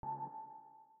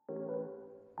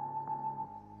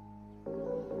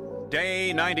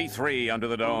Day 93 under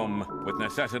the dome. With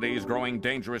necessities growing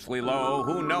dangerously low,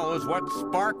 who knows what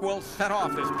spark will set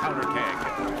off this powder keg?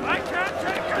 I can't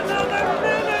take another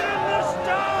minute in this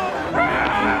dome!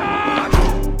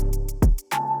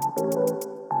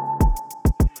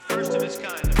 First of its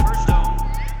kind, the first dome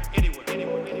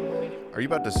anywhere. Are you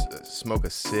about to smoke a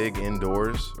cig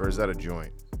indoors, or is that a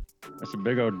joint? That's a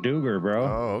big old dooger, bro.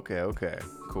 Oh, okay,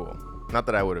 cool. Not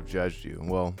that I would have judged you.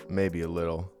 Well, maybe a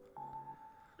little.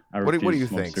 What do you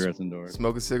think?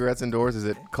 Smoking cigarettes indoors, is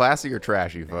it classy or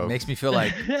trashy, folks? Makes me feel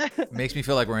like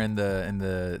we're in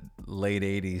the late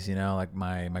 80s, you know, like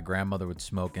my grandmother would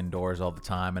smoke indoors all the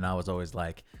time, and I was always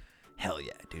like, hell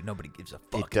yeah, dude, nobody gives a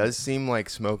fuck. It does seem like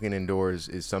smoking indoors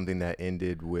is something that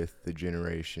ended with the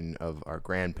generation of our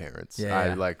grandparents.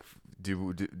 Yeah.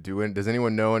 Does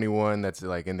anyone know anyone that's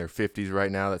like in their 50s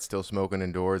right now that's still smoking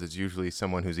indoors? It's usually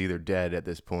someone who's either dead at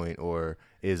this point or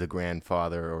is a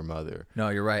grandfather or mother. No,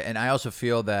 you're right. And I also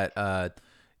feel that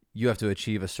you have to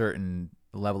achieve a certain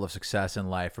level of success in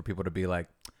life for people to be like,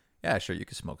 yeah, sure, you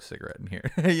can smoke a cigarette in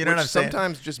here. You know what I'm saying?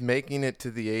 Sometimes just making it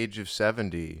to the age of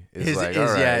 70 is all right,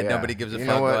 yeah, nobody gives a fuck.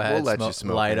 Know what? Go ahead, we'll let you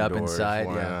smoke light indoors. up inside.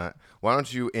 Why yeah. not? Why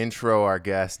don't you intro our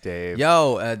guest, Dave?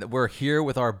 Yo, we're here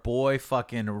with our boy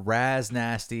fucking Raz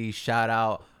Nasty. Shout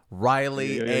out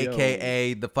Riley,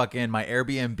 aka the fucking my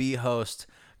Airbnb host,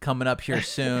 coming up here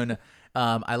soon.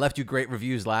 I left you great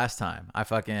reviews last time.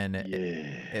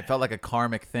 It felt like a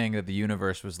karmic thing that the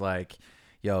universe was like,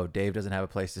 yo, Dave doesn't have a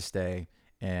place to stay,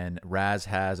 and Raz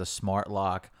has a smart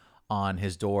lock on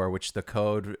his door, which the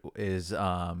code is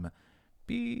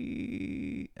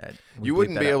You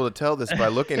wouldn't be able to tell this by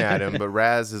looking at him, but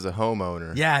Raz is a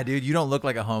homeowner. Yeah, dude, you don't look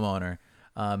like a homeowner.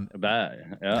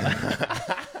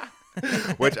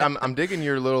 Which I'm digging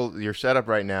your setup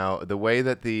right now. The way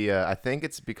that I think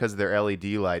it's because of their LED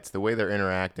lights, the way they're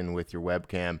interacting with your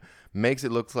webcam makes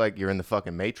it look like you're in the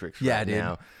fucking Matrix right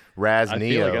now. Raz Neo. I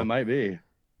feel like I might be.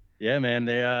 Yeah, man,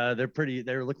 they're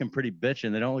looking pretty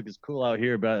bitchin'. They don't look as cool out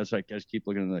here, but it's like I just keep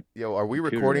looking at the. Yo, are we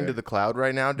recording to the cloud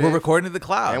right now, Dave? We're recording to the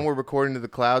cloud, and we're recording to the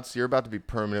cloud, so you're about to be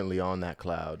permanently on that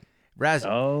cloud. Raz,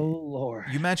 oh Lord,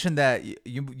 you mentioned that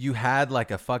you had like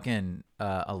a fucking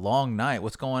a long night.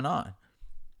 What's going on?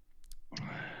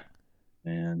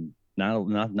 Man, not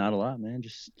a lot, man.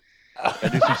 Just I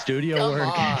do some studio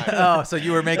work. Oh, so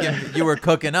you were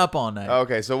cooking up all night.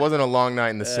 Okay, so it wasn't a long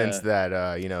night in the sense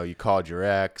that you called your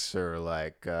ex or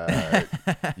like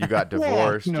you got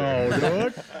divorced. No,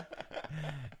 dude.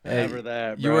 Never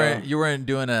that, bro. You weren't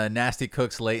doing a Nasty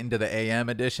Cooks late into the AM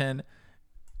edition.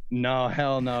 No,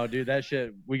 hell no, dude. That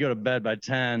shit, we go to bed by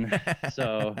 10.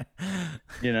 So,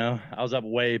 I was up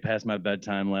way past my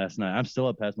bedtime last night. I'm still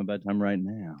up past my bedtime right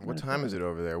now. What time is it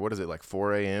over there? What is it, like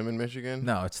 4 a.m. in Michigan?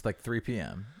 No, it's like 3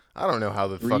 p.m. I don't know how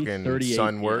the fucking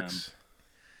sun works.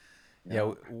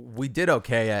 Yeah, we did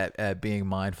okay at being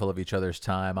mindful of each other's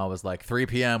time. I was like, 3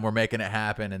 p.m., we're making it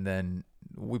happen. And then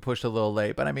we pushed a little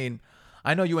late. But I mean,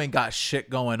 I know you ain't got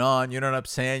shit going on. You know what I'm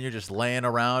saying? You're just laying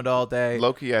around all day.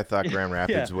 Low-key, I thought Grand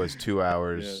Rapids was 2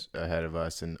 hours ahead of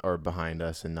us or behind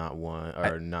us, and not one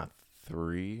or not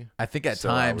 3. I think at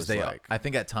times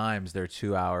they're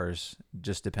 2 hours,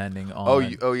 just depending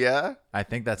on. Oh yeah. I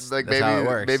think that's like that's how it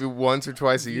works. Maybe once or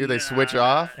twice a year they switch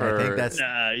off. Or... I think that's.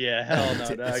 Hell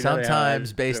no.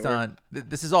 Sometimes based on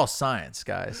this is all science,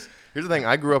 guys. Here's the thing: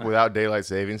 I grew up without daylight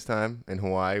savings time in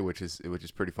Hawaii, which is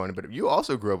pretty funny. But you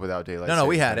also grew up without daylight. No,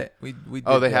 we had time. it. We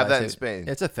they have that in Spain.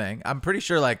 It's a thing. I'm pretty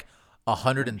sure like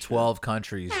 112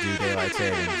 countries do daylight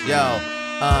savings. Yo,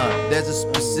 there's a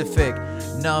specific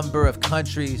number of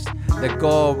countries that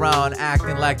go around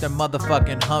acting like they're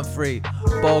motherfucking Humphrey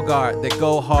Bogart. They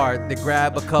go hard. They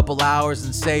grab a couple hours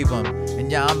and save them.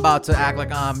 And yeah, I'm about to act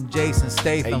like I'm Jason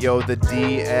Statham. Hey, yo, the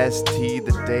DST,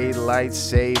 the daylight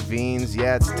savings.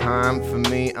 Yeah, it's time for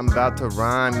me. I'm about to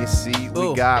rhyme, you see.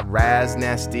 We got Raz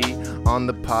Nasty on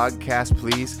the podcast.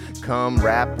 Please come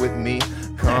rap with me.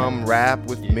 Come rap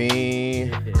with me.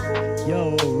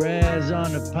 Yo, Raz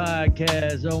on the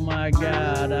podcast. Oh my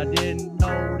God, I didn't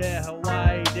know that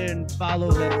Hawaii didn't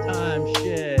follow the time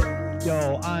shit.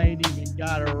 Yo, I ain't even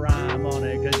got a rhyme on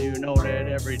it, cause you know that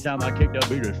every time I kick the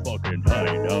beat it's fucking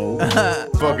tight, yo.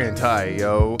 Fucking tight,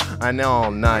 yo. I know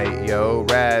all night, yo.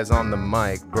 Raz on the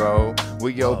mic, bro.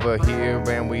 We over here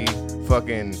and we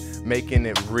fucking making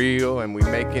it real, and we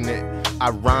making it I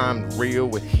rhymed real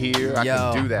with here. I Yo.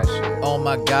 can do that shit. Oh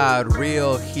my God,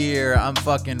 real here. I'm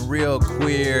fucking real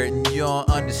queer. And you don't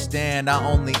understand. I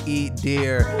only eat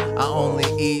deer. I only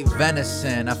eat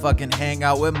venison. I fucking hang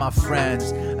out with my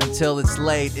friends until it's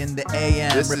late in the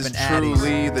AM. This ripping is addies.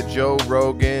 truly the Joe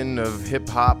Rogan of hip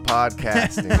hop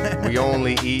podcasting. We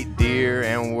only eat deer,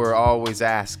 and we're always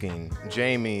asking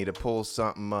Jamie to pull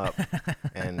something up,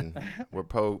 and we're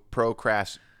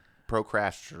procrastinating.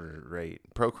 Castrating.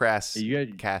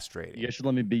 You guys should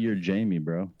let me be your Jamie,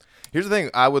 bro. Here's the thing: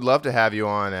 I would love to have you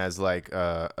on as like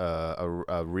a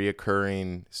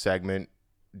reoccurring segment,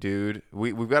 dude.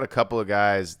 We've got a couple of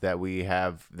guys that we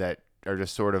have that are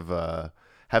just sort of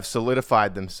have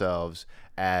solidified themselves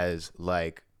as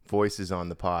like voices on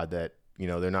the pod that, you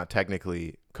know, they're not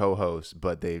technically co-hosts,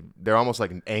 but they're almost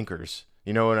like anchors.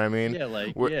 You know what I mean?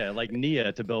 Yeah, like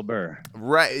Nia to Bill Burr.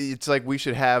 Right. It's like we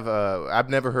should have I've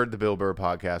never heard the Bill Burr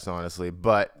podcast, honestly,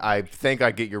 but I think I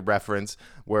get your reference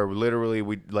where literally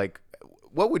we like,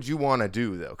 what would you want to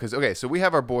do though? Because, okay, so we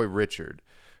have our boy Richard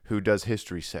who does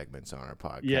history segments on our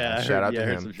podcast. Yeah, Shout out to I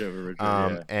heard him. some shit with Richard,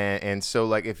 yeah. And so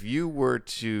like if you were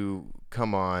to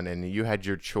come on and you had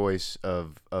your choice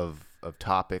of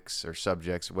topics or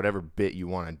subjects, whatever bit you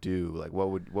want to do, like what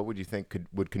would you think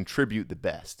would contribute the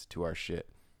best to our shit?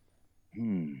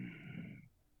 Man,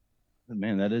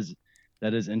 that is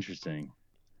interesting.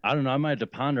 I don't know. I might have to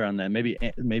ponder on that. Maybe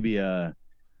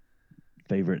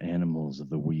favorite animals of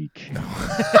the week.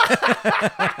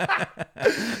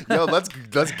 Yo, let's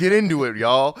get into it,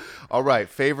 y'all. All right,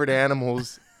 favorite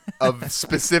animals of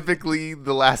specifically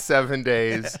the last 7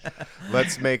 days.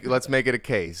 Let's make it a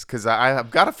case, because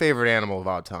I've got a favorite animal of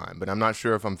all time, but I'm not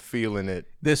sure if I'm feeling it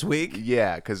This week?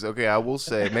 Yeah, because okay, I will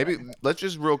say maybe let's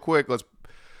just real quick let's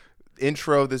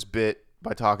intro this bit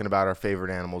by talking about our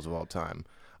favorite animals of all time.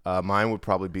 Mine would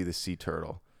probably be the sea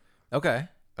turtle. Okay.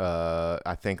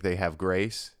 I think they have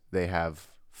grace, they have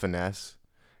finesse,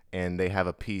 and they have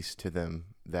a piece to them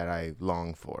that I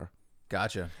long for.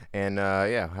 Gotcha. And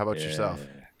yeah, how about yourself?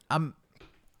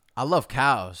 I love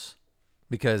cows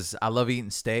because I love eating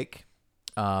steak.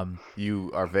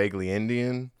 You are vaguely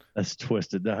Indian. That's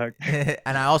twisted, dog.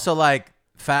 And I also like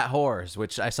fat whores,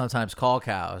 which I sometimes call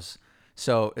cows.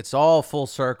 So it's all full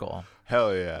circle.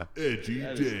 Hell yeah.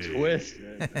 That is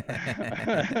twisted.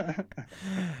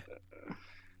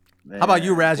 How about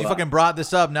you, Raz? You fucking brought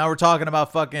this up. Now we're talking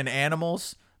about fucking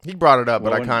animals. He brought it up,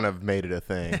 but Well, I kind of made it a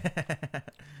thing.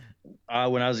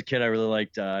 When I was a kid, I really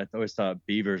liked. I always thought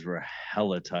beavers were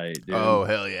hella tight, dude. Oh,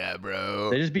 hell yeah, bro.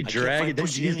 They just be dragging.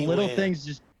 push These you little anywhere.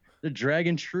 things they're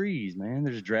dragging trees, man.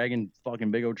 They're just dragging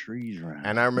fucking big old trees around.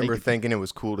 And I remember Making- thinking it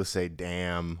was cool to say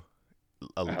damn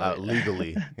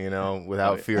legally, you know,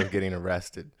 without yeah. fear of getting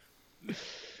arrested.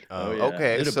 Oh, yeah.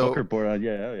 Okay, Did a so book report on.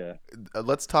 Yeah, oh yeah.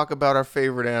 let's talk about our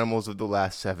favorite animals of the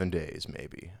last 7 days,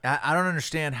 maybe. I don't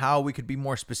understand how we could be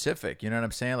more specific. You know what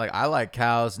I'm saying? Like, I like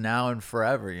cows now and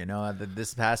forever. You know,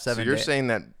 this past 7 So you're days. saying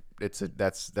that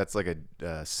that's like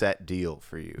a set deal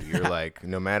for you. You're like,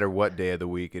 no matter what day of the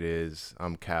week it is,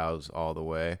 I'm cows all the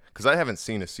way. Because I haven't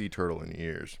seen a sea turtle in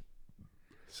years.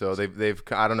 So they've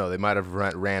I don't know, they might have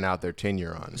ran out their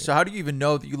tenure on me. So how do you even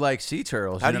know that you like sea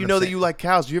turtles? How do you what know I'm that saying? you like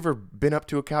cows? You ever been up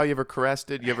to a cow? You ever caressed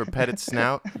it? You ever pet its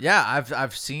snout? Yeah,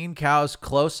 I've seen cows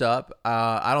close up.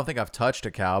 I don't think I've touched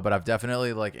a cow, but I've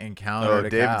definitely like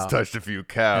encountered a cow. touched a few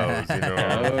cows, you know.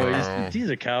 Oh, he's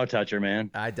a cow toucher,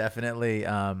 man. I definitely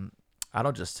I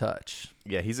don't just touch.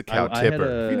 Yeah, he's a cow I had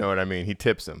tipper. a- You know what I mean? He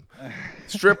tips them.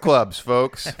 Strip clubs,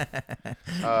 folks.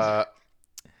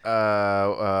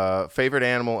 Favorite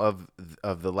animal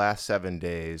of the last 7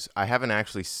 days. I haven't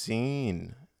actually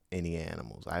seen any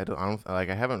animals. I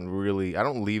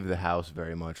don't leave the house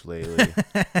very much lately.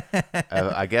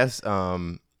 I guess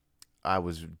I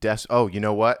was oh, you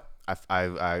know what?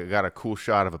 I got a cool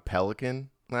shot of a pelican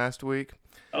last week.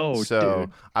 Oh, So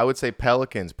dude. I would say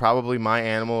pelicans. Probably my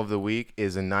animal of the week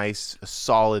is a nice,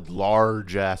 solid,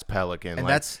 large ass pelican. And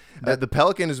Like, the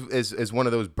pelican is one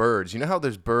of those birds. You know how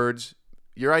there's birds.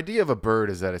 Your idea of a bird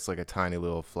is that it's like a tiny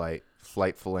little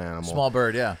flightful animal. Small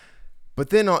bird, yeah. But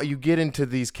then you get into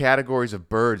these categories of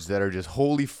birds that are just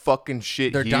holy fucking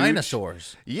shit. They're huge.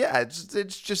 dinosaurs. Yeah, it's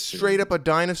just straight up a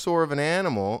dinosaur of an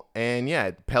animal. And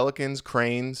yeah, pelicans,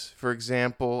 cranes, for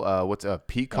example. What's a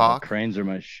peacock? Cranes are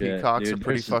my shit. Peacocks dude. are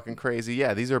pretty There's fucking crazy.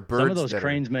 Yeah, these are birds. Some of those that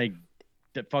cranes make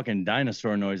fucking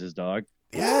dinosaur noises, dog.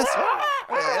 Yes.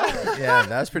 Yeah,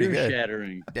 that's pretty Ear good.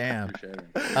 shattering. Damn. Ear shattering.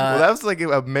 Well, that was like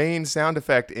a main sound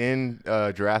effect in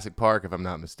Jurassic Park, if I'm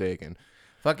not mistaken.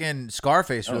 Fucking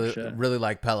Scarface Oh, shit. really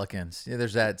like pelicans. Yeah,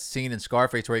 there's that scene in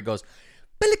Scarface where he goes,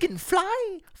 Pelican,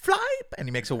 fly, and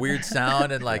he makes a weird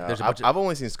sound, and like there's a bunch of. I've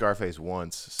only seen Scarface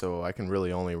once, so I can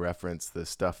really only reference the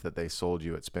stuff that they sold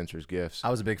you at Spencer's Gifts. I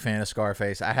was a big fan of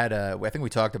Scarface. I think we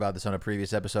talked about this on a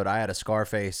previous episode. I had a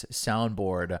Scarface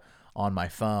soundboard on my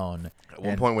phone. At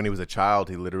one point when he was a child,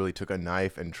 he literally took a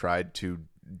knife and tried to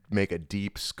make a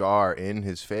deep scar in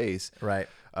his face. Right.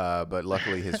 But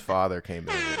luckily his father came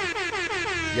in.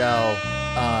 Yo,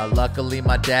 luckily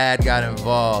my dad got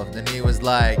involved, and he was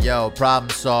like, yo, problem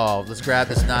solved. Let's grab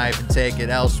this knife and take it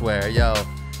elsewhere. Yo,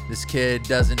 this kid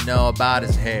doesn't know about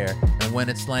his hair, and when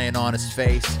it's laying on his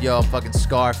face, yo, I'm fucking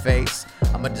Scarface.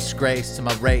 I'm a disgrace to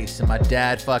my race, and my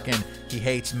dad fucking, he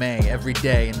hates me every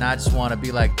day, and I just want to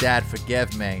be like, Dad,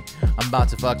 forgive me. I'm about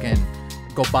to fucking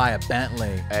go buy a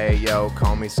Bentley. Hey, yo,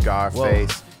 call me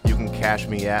Scarface. You can cash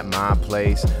me at my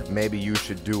place. Maybe you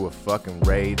should do a fucking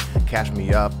raid. Cash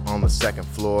me up on the second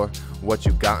floor. What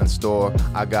you got in store?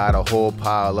 I got a whole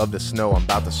pile of the snow. I'm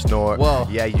about to snort. Whoa.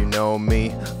 Yeah, you know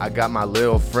me. I got my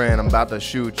little friend. I'm about to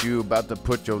shoot you. About to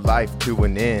put your life to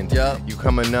an end. Yup. You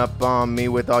coming up on me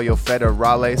with all your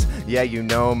federales. Yeah, you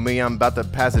know me. I'm about to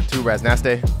pass it to Raz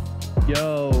Nasty.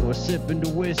 Yo, I'm sipping the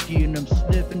whiskey and I'm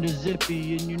sniffing the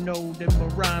zippy, and you know that my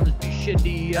rhymes be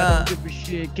shitty. I don't give a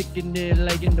shit, kicking their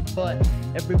leg in the butt.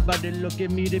 Everybody look at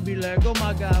me, they be like, oh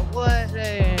my god, what?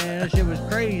 Man, that shit was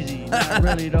crazy. Not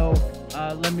really though.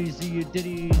 Let me see your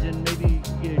titties and maybe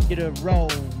you get a roll,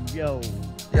 yo.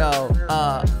 Yo,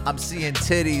 I'm seeing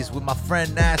titties with my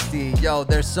friend Nasty. Yo,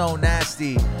 they're so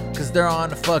nasty, cause they're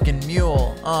on a fucking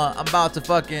mule. I'm about to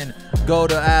fucking go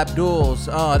to Abdul's.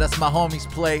 That's my homie's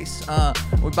place.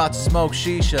 We're about to smoke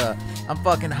shisha. I'm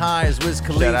fucking high as Wiz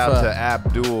Khalifa. Shout out to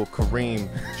Abdul Kareem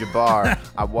Jabbar.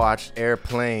 I watched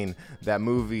Airplane. That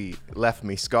movie left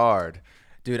me scarred.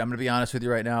 Dude, I'm gonna be honest with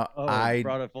you right now. Oh, I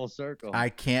brought it full circle.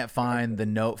 can't find the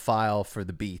note file for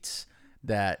the beats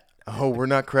that. Oh, we're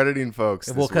not crediting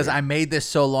folks. Well, because I made this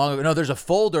so long ago. No, there's a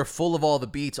folder full of all the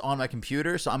beats on my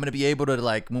computer, so I'm gonna be able to,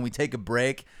 like, when we take a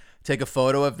break, take a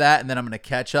photo of that, and then I'm gonna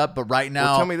catch up. But right now,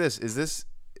 well, tell me this: is this?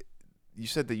 You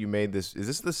said that you made this. Is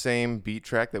this the same beat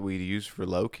track that we used for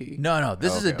Low Key? No.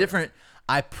 This is a different.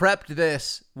 I prepped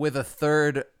this with a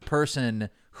third person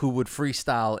who would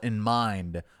freestyle in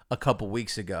mind a couple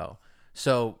weeks ago.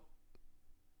 So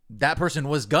that person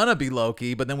was gonna be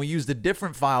Loki, but then we used a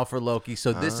different file for Loki.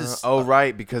 So this is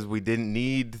right, because we didn't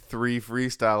need 3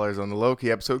 freestylers on the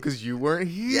Loki episode because you weren't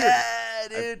here. Yeah,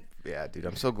 dude. Yeah, dude.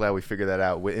 I'm so glad we figured that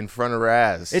out in front of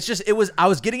Raz. It's just I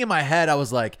was getting in my head. I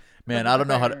was like, man, I don't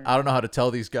know how to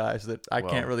tell these guys that I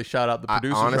can't really shout out the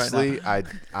producers honestly, right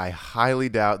now. I highly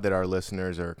doubt that our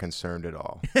listeners are concerned at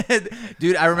all.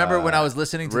 Dude, I remember when I was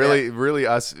listening to really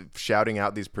us shouting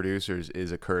out these producers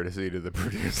is a courtesy to the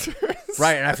producers.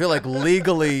 Right, and I feel like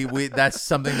legally that's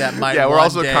something that might. Yeah, we're one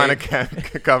also day... kind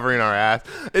of covering our ass.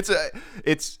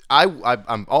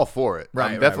 I'm all for it.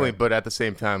 Right, definitely. right. But at the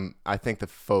same time, I think the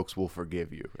folks will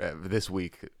forgive you this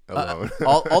week alone.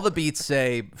 all the beats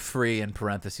say free in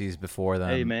parentheses before them.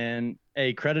 Hey man,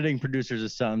 crediting producers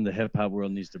is something the hip hop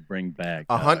world needs to bring back.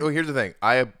 Well, here's the thing.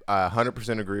 I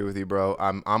 100% agree with you, bro.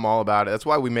 I'm all about it. That's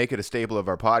why we make it a staple of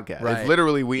our podcast. Right. It's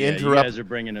literally we interrupt. You guys are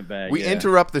bringing it back. We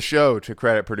interrupt the show to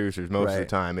credit producers most of the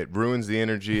time. It ruins the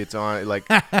energy. It's on. Like,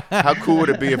 how cool would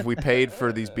it be if we paid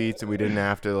for these beats and we didn't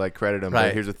have to like credit them? Right.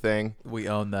 But here's the thing. We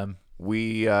own them.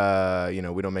 We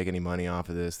we don't make any money off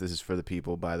of this. This is for the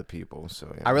people, by the people.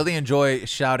 So yeah. I really enjoy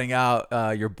shouting out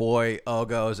your boy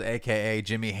Ogos, aka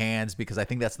Jimmy Hands, because I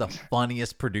think that's the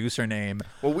funniest producer name.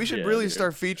 Well, we should really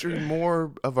start featuring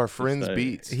more of our friends'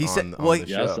 beats. He said, on the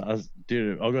Yes, show.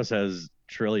 dude, Ogos has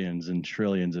trillions and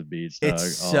trillions of beats.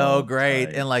 It's so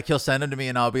great, and like he'll send them to me,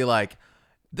 and I'll be like,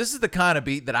 "This is the kind of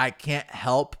beat that I can't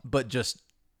help but just."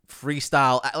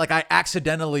 Freestyle, like I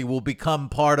accidentally will become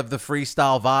part of the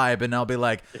freestyle vibe, and I'll be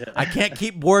like, I can't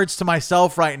keep words to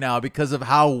myself right now because of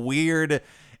how weird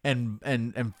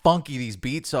and funky these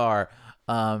beats are.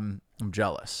 I'm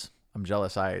jealous.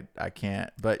 I can't.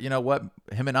 But you know what?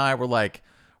 Him and I were like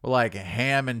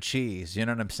ham and cheese. You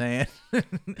know what I'm saying?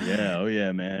 Yeah. Oh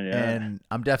yeah, man. Yeah. And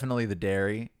I'm definitely the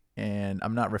dairy, and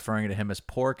I'm not referring to him as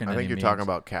pork. I think you're talking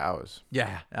about cows.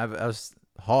 Yeah, I was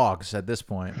hogs at this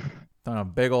point.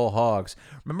 Big old hogs.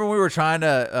 Remember when we were trying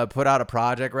to put out a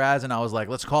project, Raz, and I was like,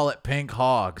 let's call it Pink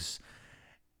Hogs.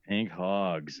 Pink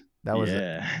Hogs. That was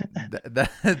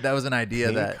that was an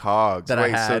idea Pink Hogs. that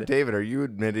Wait, I had. so David, are you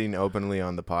admitting openly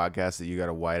on the podcast that you got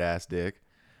a white ass dick?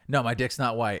 No, my dick's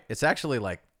not white. It's actually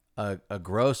like a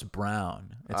gross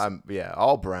brown. It's,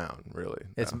 all brown, really.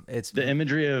 It's the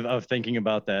imagery of thinking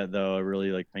about that though. I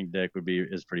really like pink dick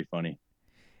is pretty funny.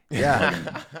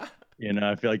 Yeah. You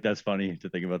know, I feel like that's funny to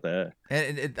think about that.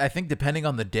 And I think depending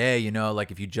on the day, you know,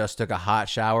 like if you just took a hot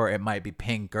shower, it might be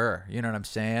pinker. You know what I'm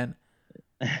saying?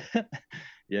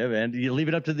 Yeah, man. You leave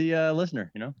it up to the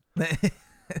listener, you know?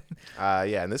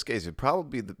 Yeah, in this case, it'd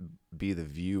probably be the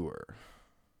viewer.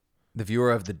 The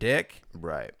viewer of the dick?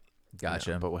 Right.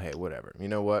 Gotcha. Yeah, but hey, whatever. You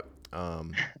know what?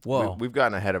 Whoa. We've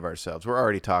gotten ahead of ourselves. We're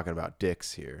already talking about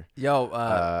dicks here.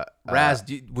 Yo, Raz,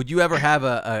 would you ever have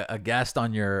a guest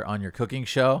on your cooking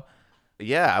show?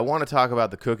 Yeah, I want to talk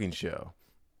about the cooking show.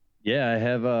 Yeah,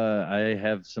 I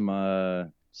have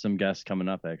some guests coming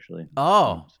up actually.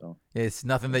 Oh, so it's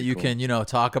nothing that you can, you know,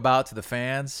 talk about to the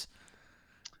fans.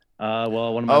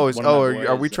 Well, one of my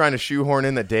are we trying to shoehorn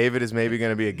in that David is maybe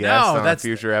going to be a guest on a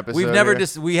future episode? We've never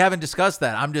we haven't discussed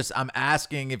that. I'm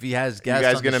asking if he has guests.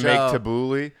 You guys going to make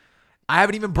tabbouleh? I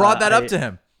haven't even brought that up to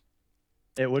him.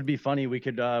 It would be funny. I've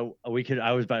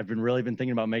really been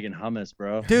thinking about making hummus,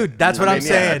 bro. Dude, that's what I'm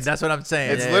saying. That's what I'm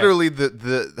saying. It's literally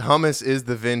the hummus is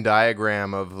the Venn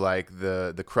diagram of like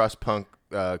the crust punk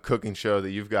cooking show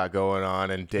that you've got going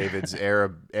on and David's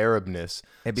Arabness.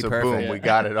 It'd be so perfect. Boom, we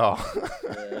got it all.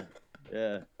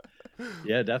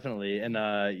 Yeah, definitely. And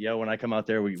when I come out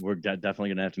there, we're definitely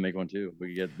gonna have to make one too. We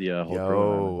could get the whole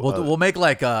crew. We'll make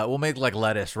like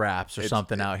lettuce wraps or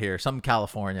something out here, something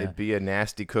California. It'd be a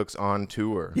Nasty Cooks on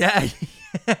tour. Yeah.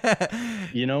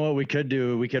 You know what we could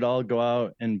do? We could all go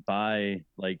out and buy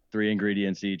like 3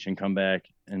 ingredients each and come back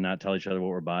and not tell each other what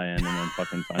we're buying and then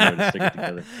fucking find a way to stick it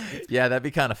together. Yeah, that'd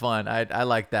be kind of fun. I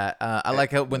like that. I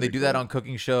like how when they do that on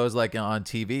cooking shows like on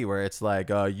TV where it's like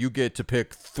you get to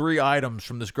pick 3 items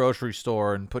from this grocery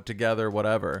store and put together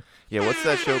whatever. Yeah, what's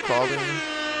that show called?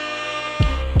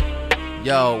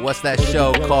 Yo, what's that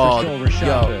show called?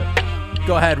 Yo,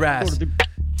 go ahead, Raz.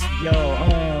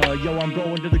 Yo, I'm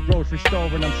going to the grocery store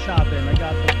and I'm shopping. I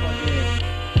got the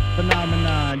fucking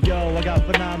phenomenon. Yo, I got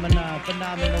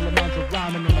phenomenal amounts of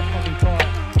ramen in my fucking cart.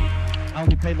 I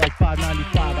only paid like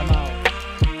 $5.95. I'm out.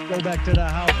 Go back to the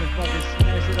house and fucking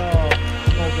smash it all.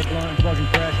 Smoke a blunt and fucking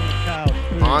crash on the couch.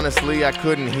 Honestly, I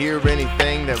couldn't hear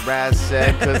anything that Raz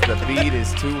said because the beat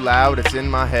is too loud. It's in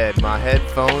my head. My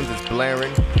headphones is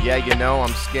blaring. Yeah, you know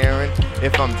I'm scaring.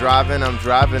 If I'm driving a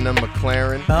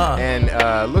McLaren.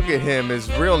 And look at him.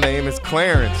 His real name is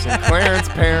Clarence. And Clarence's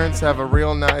parents have a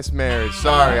real nice marriage.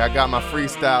 Sorry, I got my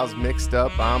freestyles mixed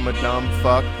up. I'm a dumb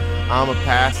fuck. I'ma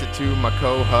pass it to my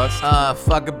co-host.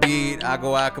 Fuck a beat. I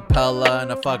go a cappella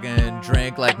and I fucking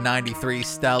drink like 93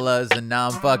 Stellas. And now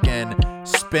I'm fucking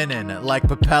spinning like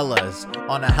propellers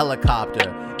on a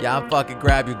helicopter. Yeah, I'm fucking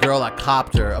grab your girl, I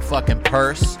copped her a fucking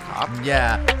purse.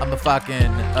 Yeah, I'm a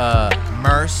fucking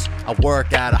nurse. I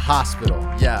work at a hospital.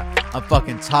 Yeah, I'm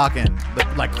fucking talking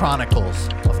like Chronicles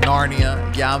of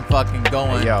Narnia. Yeah, I'm fucking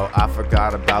going. Hey, yo, I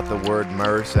forgot about the word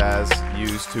nurse as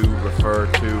used to refer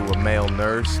to a male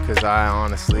nurse because I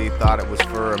honestly thought it was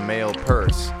for a male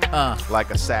purse. Like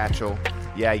a satchel.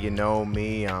 Yeah, you know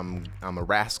me, I'm a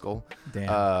rascal.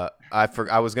 Damn.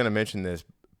 I was gonna mention this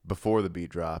before the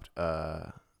beat dropped.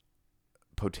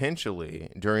 Potentially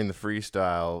during the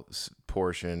freestyle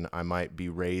portion, I might be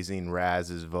raising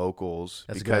Raz's vocals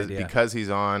because he's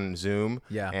on Zoom.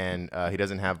 Yeah. And he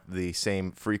doesn't have the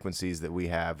same frequencies that we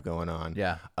have going on.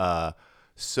 Yeah.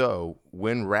 So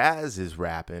when Raz is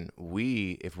rapping,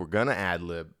 if we're gonna ad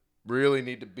lib, really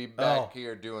need to be back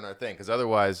here doing our thing because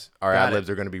otherwise our ad libs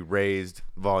are going to be raised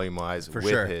volume wise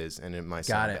with his, and it might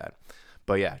sound bad.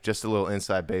 But yeah, just a little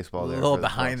inside baseball there. A little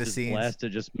behind the scenes. Blast to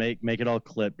just make it all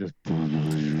clip. Just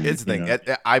it's the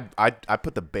thing. I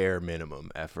put the bare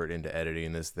minimum effort into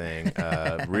editing this thing.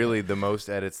 Really, the most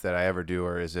edits that I ever do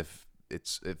are if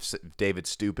David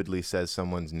stupidly says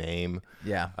someone's name.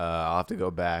 Yeah. I'll have to go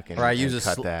back and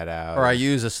cut that out. Or I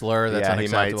use a slur that's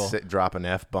unacceptable. He might drop an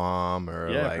F-bomb or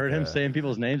I've heard him saying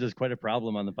people's names is quite a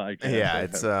problem on the podcast. Yeah,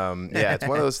 it's it's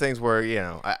one of those things where, you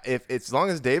know, if as long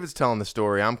as David's telling the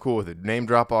story, I'm cool with it. Name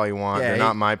drop all you want. They're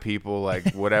not my people,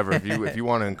 like whatever. if you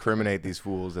want to incriminate these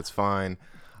fools, that's fine.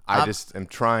 I just am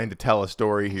trying to tell a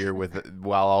story here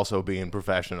while also being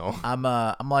professional. I'm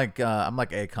like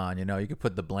Akon, you know. You could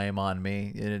put the blame on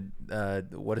me.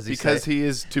 What does he say? Because he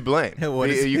is to blame.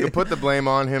 You can put the blame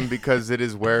on him because it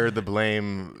is where the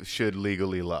blame should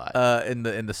legally lie. In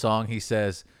the song, he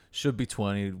says should be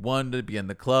 21 to be in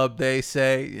the club. They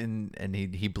say, and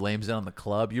he blames it on the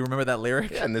club. You remember that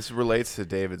lyric? Yeah, and this relates to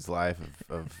David's life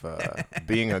of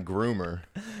being a groomer.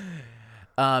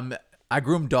 I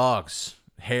groom dogs.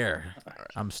 Hair.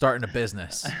 I'm starting a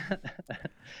business.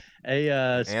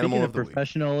 Hey, speaking of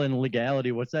professional and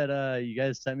legality, what's that? You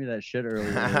guys sent me that shit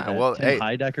earlier. Tim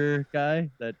Heidecker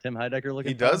guy, that Tim Heidecker looking.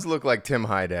 He does look like Tim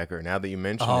Heidecker. Now that you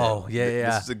mention it. Oh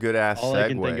yeah. This is a good ass segue. All I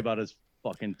can think about is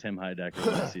fucking Tim Heidecker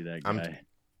when I see that guy.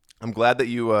 I'm glad that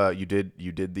you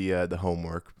did the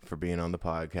homework for being on the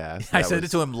podcast. I sent it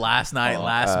to him last night,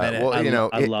 last minute. Well,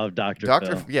 I love Dr.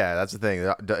 Phil. Yeah, that's the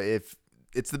thing. If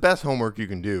it's the best homework you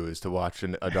can do is to watch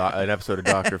an episode of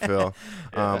Dr. Phil.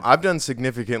 I've done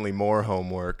significantly more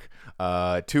homework,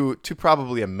 to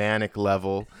probably a manic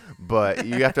level, but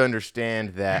you have to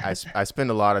understand that I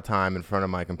spend a lot of time in front of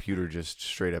my computer just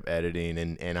straight up editing,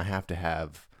 and I have to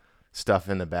have stuff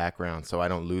in the background so I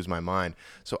don't lose my mind.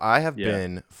 So I have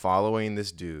been following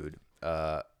this dude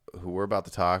who we're about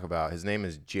to talk about. His name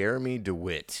is Jeremy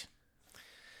DeWitt.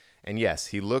 And yes,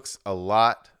 he looks a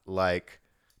lot like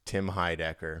Tim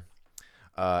Heidecker,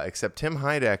 except Tim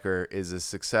Heidecker is a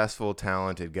successful,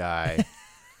 talented guy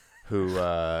who,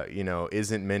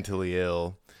 isn't mentally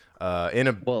ill.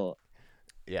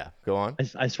 Yeah, go on.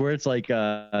 I swear it's like Tim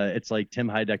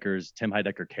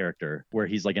Heidecker character where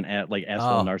he's like an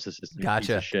asshole narcissistic piece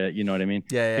of shit. You know what I mean?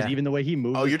 Yeah. Because even the way he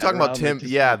moves. Oh, you're talking about Tim?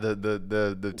 Yeah,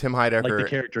 the Tim Heidecker, like the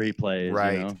character he plays.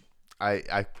 Right. You know?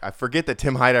 I forget that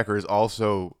Tim Heidecker is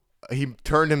also, he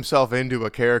turned himself into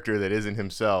a character that isn't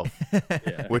himself,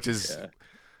 which is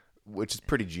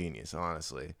pretty genius,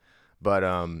 honestly. But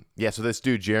so this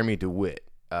dude Jeremy DeWitt.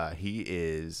 He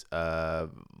is,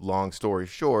 long story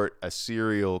short, a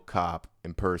serial cop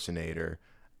impersonator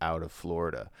out of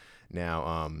Florida.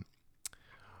 Now,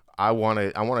 I want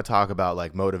to talk about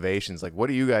like motivations. Like, what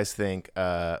do you guys think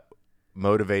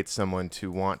motivates someone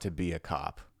to want to be a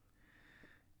cop?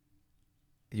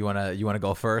 You wanna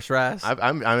go first, Raz?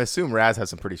 I assume Raz has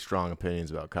some pretty strong opinions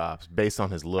about cops based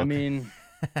on his look. I mean,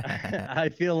 I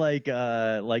feel like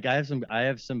I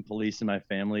have some police in my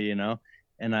family, you know,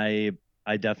 and I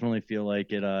definitely feel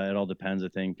like it all depends. I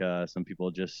think some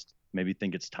people just maybe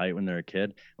think it's tight when they're a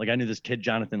kid. Like I knew this kid,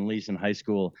 Jonathan Leese, in high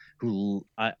school, who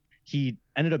he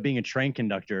ended up being a train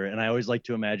conductor, and I always like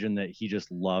to imagine that he just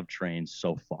loved trains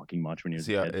so fucking much when he was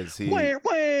a kid. Is he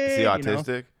autistic?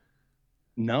 You know?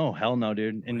 No, hell no,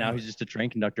 dude. And now he's just a train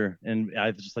conductor, and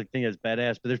I just like think it's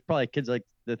badass. But there's probably kids like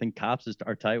that think cops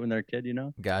are tight when they're a kid, you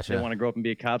know? Gotcha. They want to grow up and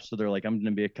be a cop, so they're like, I'm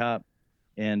gonna be a cop.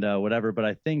 And whatever, but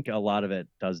I think a lot of it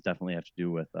does definitely have to do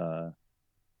with, the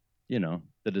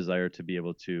desire to be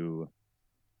able to,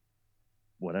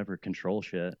 control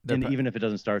shit. And even if it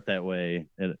doesn't start that way,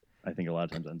 I think a lot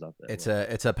of times ends up that way.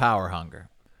 It's a power hunger.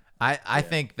 I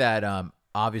think that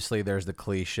obviously there's the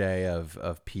cliche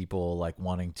of people like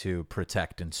wanting to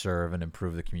protect and serve and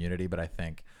improve the community, but I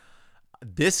think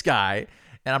this guy,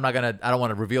 and I don't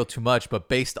want to reveal too much, but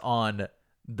based on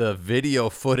the video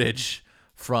footage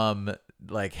from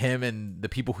like him and the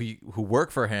people who work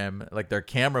for him, like their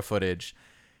camera footage,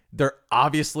 they're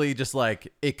obviously just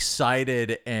like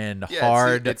excited and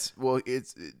hard. We're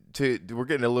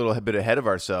getting a little bit ahead of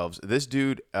ourselves. This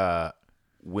dude,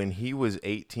 when he was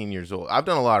 18 years old, I've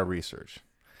done a lot of research.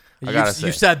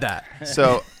 You said that.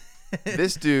 So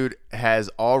this dude has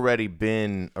already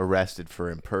been arrested for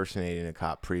impersonating a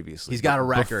cop previously. He's got a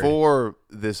record. Before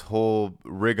this whole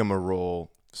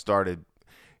rigmarole started.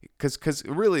 Because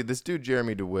really, this dude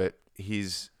Jeremy DeWitt,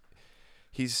 he's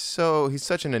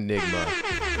such an enigma.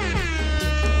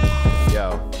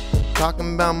 Yo,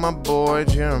 talking about my boy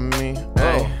Jeremy.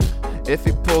 Hey, if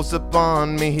he pulls up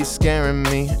on me, he's scaring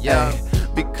me. Yeah,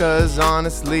 because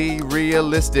honestly,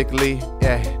 realistically,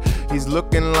 he's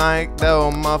looking like the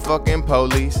motherfucking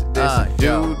police. This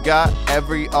dude got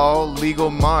all legal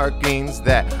markings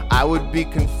that I would be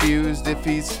confused if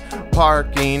he's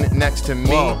parking next to me.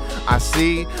 Whoa. I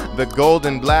see the gold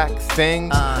and black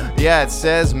things. It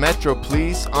says Metro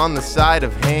Police on the side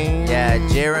of Haines. Yeah,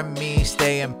 Jeremy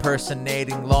stay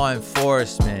impersonating law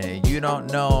enforcement. You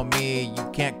don't know me,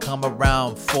 you can't come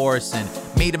around forcing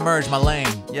me to merge my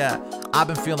lane. Yeah, I've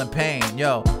been feeling pain,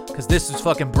 cause this is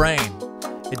fucking brain.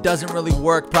 It doesn't really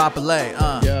work properly.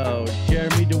 Yo,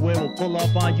 Jeremy DeWitt will pull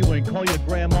up on you and call your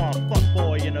grandma a fuck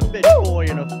boy and a bitch boy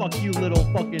and a fuck you little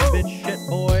fucking bitch shit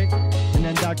boy. And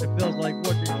then Dr. Phil's like,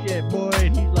 what the shit boy?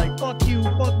 And he's like, fuck you,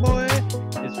 fuck boy.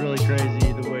 It's really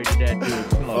crazy the way that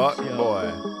dude talks.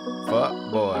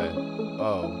 Fuck boy.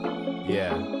 Oh,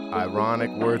 yeah.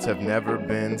 Ironic words have never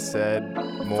been said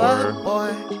more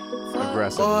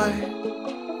aggressively.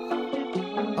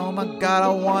 Oh my God, I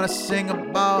wanna sing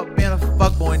about being a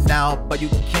fuckboy now, but you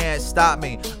can't stop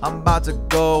me. I'm about to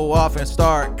go off and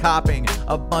start copping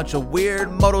a bunch of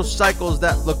weird motorcycles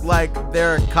that look like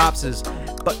they're copses,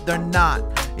 but they're not.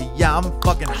 Yeah, I'm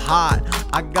fucking hot.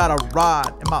 I got a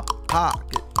rod in my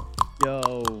pocket.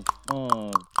 Yo,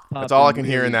 that's all I can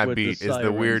hear in that beat is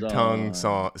the weird tongue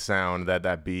sound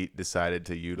that beat decided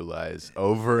to utilize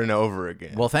over and over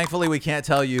again. Well, thankfully we can't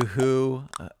tell you who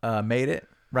made it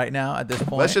right now at this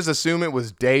point. Let's just assume it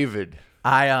was David.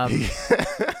 I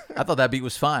thought that beat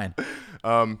was fine.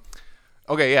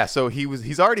 Okay, yeah. So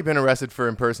he's already been arrested for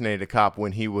impersonating a cop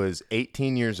when he was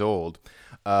 18 years old,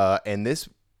 and this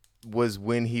was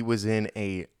when he was in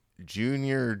a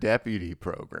junior deputy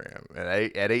program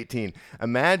at 18.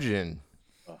 Imagine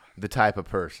the type of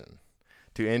person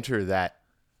to enter that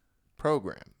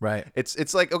program. Right.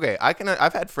 It's like, okay,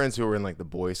 I've had friends who were in like the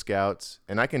Boy Scouts,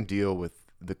 and I can deal with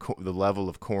the level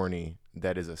of corny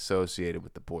that is associated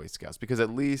with the Boy Scouts, because at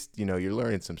least, you know, you're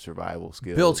learning some survival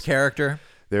skills. Builds character.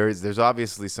 There's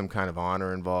obviously some kind of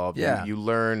honor involved. Yeah. You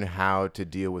learn how to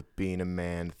deal with being a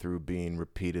man through being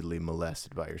repeatedly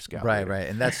molested by your scout Right, leader. right.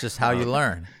 And that's just how you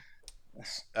learn.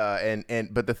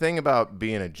 But the thing about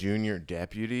being a junior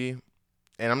deputy,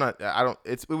 and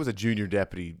it was a junior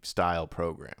deputy style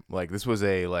program. Like, this was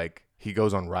he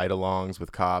goes on ride-alongs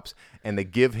with cops, and they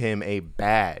give him a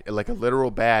badge, like a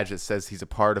literal badge that says he's a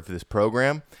part of this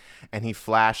program, and he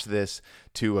flashed this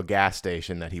to a gas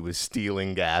station that he was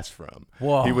stealing gas from.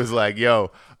 Whoa. He was like,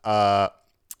 yo, I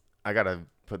gotta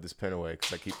put this pen away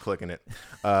because I keep clicking it.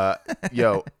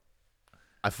 Yo,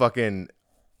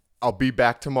 I'll be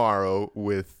back tomorrow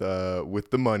with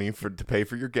the money to pay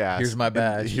for your gas. Here's my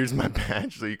badge. Here's my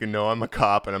badge, so you can know I'm a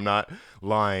cop and I'm not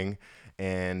lying.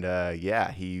 And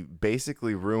he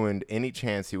basically ruined any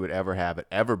chance he would ever have at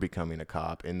ever becoming a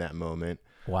cop in that moment.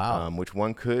 Wow. Which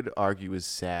one could argue is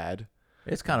sad.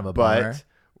 It's kind of a bummer. But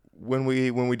when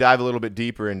we dive a little bit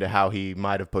deeper into how he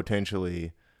might have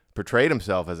potentially portrayed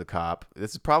himself as a cop,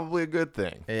 this is probably a good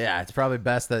thing. Yeah, it's probably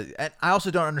best that. And I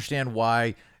also don't understand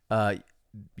why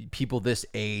people this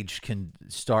age can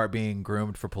start being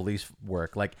groomed for police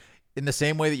work. Like, in the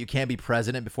same way that you can't be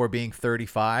president before being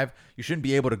 35, you shouldn't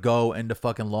be able to go into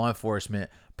fucking law enforcement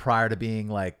prior to being,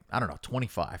 like, I don't know,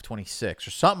 25, 26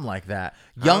 or something like that.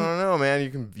 I don't know,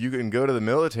 man. You can go to the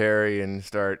military and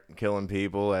start killing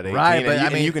people at 18. Right, but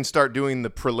and you can start doing the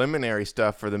preliminary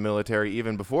stuff for the military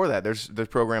even before that. There's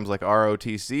programs like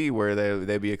ROTC where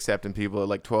they be accepting people at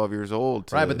like 12 years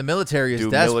old. Right, but the military is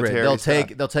desperate.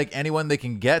 They'll take anyone they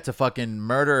can get to fucking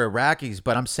murder Iraqis.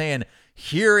 But I'm saying,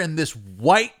 here in this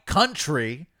white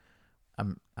country,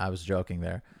 I was joking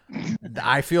there.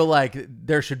 I feel like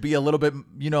there should be a little bit,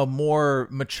 more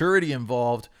maturity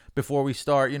involved before we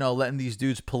start, letting these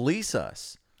dudes police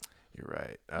us. You're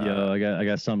right. Yo, I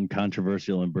got something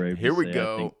controversial and brave. Here to we say.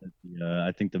 go.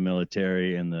 I think the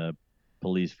military and the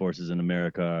police forces in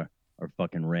America are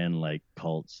fucking ran like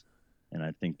cults, and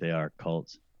I think they are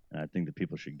cults, and I think that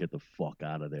people should get the fuck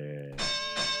out of there.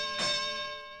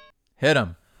 Hit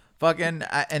them. Fucking,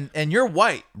 and you're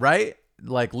white, right?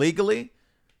 Like, legally?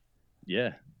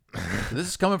 Yeah. This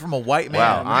is coming from a white man.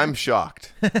 Wow, I'm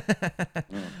shocked.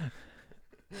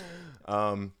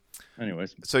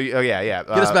 Anyways. So, yeah. Get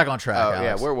us back on track, Yeah,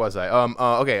 Alex. where was I?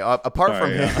 Okay, apart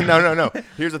from him, no.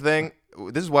 Here's the thing.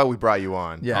 This is why we brought you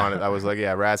on. Yeah. I was like,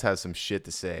 yeah, Raz has some shit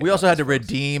to say. We also had to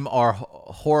redeem our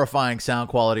horrifying sound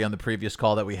quality on the previous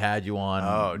call that we had you on.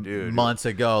 Oh, dude. Months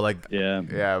ago. Like,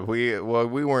 Yeah, we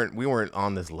weren't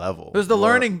on this level. it was the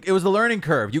learning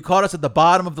curve. You caught us at the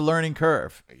bottom of the learning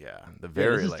curve. Yeah,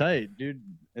 This is tight, dude.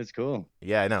 It's cool.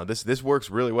 Yeah, no, this works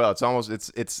really well.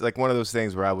 It's like one of those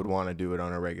things where I would want to do it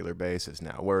on a regular basis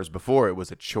now. Whereas before it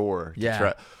was a chore.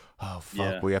 Oh fuck,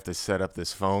 Yeah. we have to set up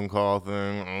this phone call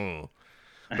thing.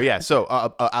 But yeah, so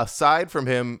aside from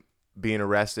him being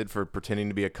arrested for pretending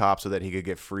to be a cop so that he could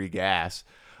get free gas,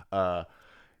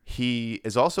 he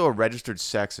is also a registered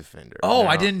sex offender. Oh, Now,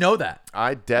 I didn't know that.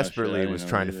 I desperately didn't was know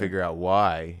trying to either. figure out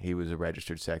why he was a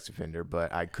registered sex offender,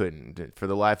 but I couldn't. For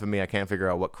the life of me, I can't figure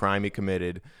out what crime he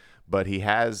committed. But he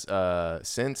has,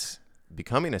 since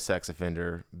becoming a sex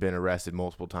offender, been arrested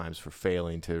multiple times for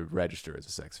failing to register as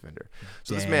a sex offender.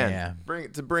 So this man,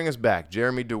 to bring us back,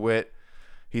 Jeremy DeWitt,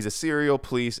 he's a serial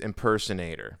police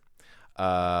impersonator.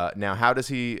 Now, how does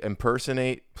he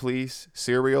impersonate police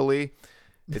serially?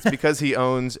 It's because he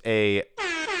owns a...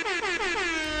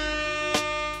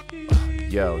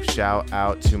 Yo, shout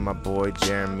out to my boy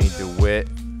Jeremy DeWitt.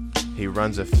 He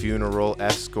runs a funeral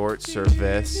escort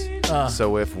service.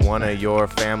 So if one of your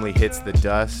family hits the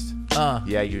dust,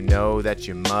 yeah, you know that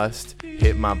you must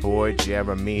hit my boy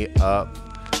Jeremy up.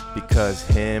 Because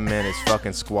him and his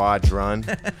fucking squadron,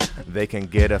 they can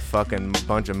get a fucking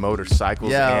bunch of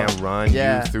motorcycles and run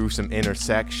you through some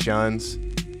intersections.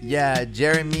 Yeah,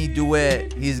 Jeremy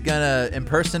DeWitt. He's gonna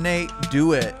impersonate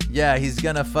Do It. Yeah, he's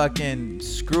gonna fucking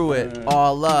screw it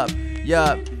all up.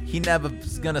 Yup, he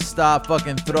never's gonna stop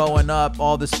fucking throwing up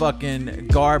all this fucking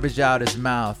garbage out his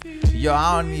mouth. Yo,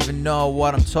 I don't even know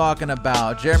what I'm talking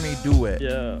about. Jeremy DeWitt.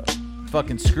 Yeah.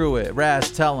 Fucking screw it.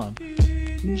 Raz, tell him.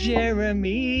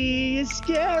 Jeremy is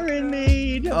scaring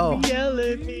me. Don't yell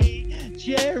at me.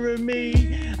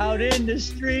 Jeremy out in the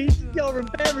streets. You're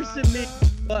embarrassing me.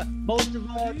 But most of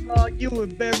all, dog, you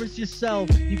embarrass yourself.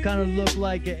 You kind of look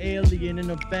like an alien in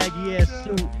a baggy ass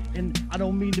suit. And I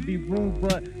don't mean to be rude,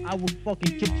 but I would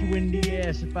fucking kick you in the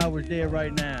ass if I was there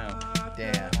right now.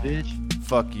 Damn. Bitch.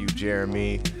 Fuck you,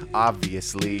 Jeremy.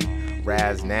 Obviously,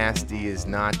 Raz Nasty is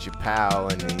not your pal,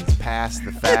 and he's past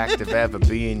the fact of ever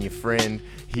being your friend.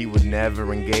 He would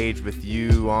never engage with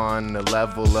you on a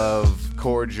level of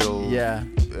cordial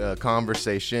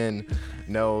conversation.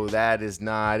 No, that is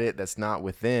not it. That's not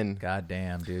within. God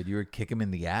damn, dude. You would kick him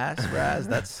in the ass, Raz?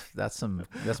 That's some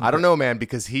I don't know, man,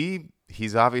 because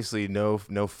he's obviously no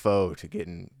foe to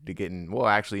getting. Well,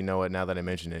 actually, you know what? Now that I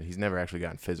mention it, he's never actually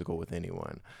gotten physical with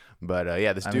anyone. But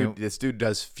yeah, this dude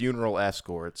does funeral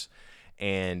escorts,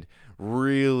 and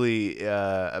really,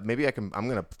 maybe I'm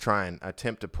gonna try and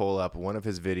attempt to pull up one of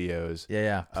his videos.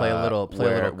 Yeah. Play a little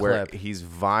where clip. He's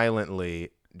violently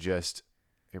just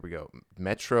here we go.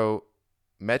 Metro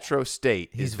State.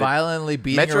 He's violently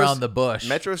beating around the bush.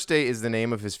 Metro State is the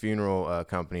name of his funeral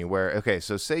company.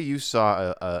 So say you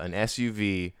saw an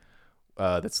SUV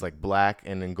that's like black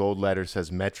and in gold letters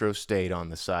says Metro State on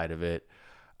the side of it.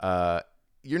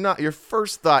 Your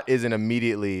first thought isn't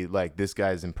immediately like this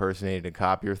guy's impersonating a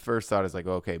cop. Your first thought is like,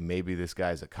 okay, maybe this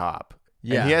guy's a cop.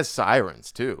 Yeah, and he has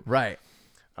sirens too. Right.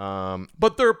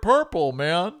 But they're purple,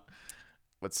 man.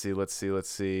 Let's see.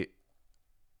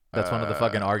 That's one of the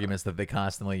fucking arguments that they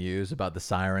constantly use about the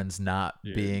sirens not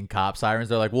being cop sirens.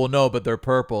 They're like, well, no, but they're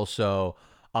purple, so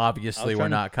obviously we're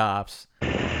not cops.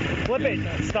 Flip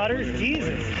it, Stutters.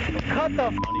 Jesus. Cut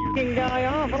the fucking guy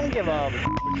off. I don't give a...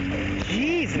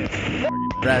 Jesus.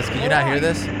 Raz, can you not hear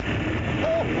this?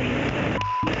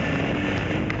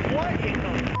 What in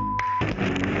the...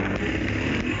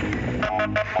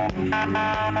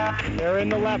 They're in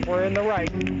the left, we're in the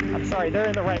right. I'm sorry, they're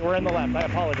in the right, we're in the left. I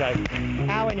apologize.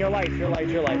 Alan, your lights.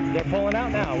 They're pulling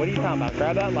out now. What are you talking about?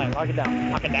 Grab that light, lock it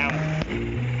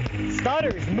down.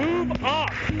 Stutters, move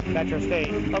up! Metro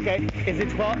State. Okay, is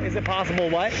it possible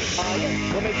what?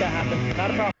 Yeah, we'll make that happen.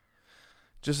 Not a problem.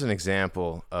 Just an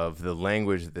example of the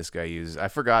language that this guy uses. I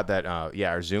forgot that,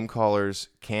 our Zoom callers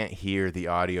can't hear the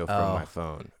audio from my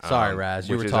phone. Sorry, Raz.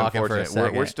 You were talking for a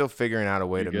second. We're still figuring out a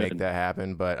way to make that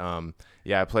happen. But,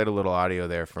 I played a little audio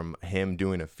there from him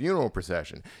doing a funeral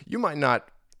procession. You might not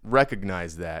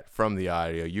recognize that from the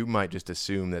audio. You might just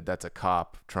assume that that's a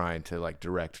cop trying to, like,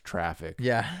 direct traffic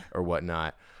or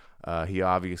whatnot. He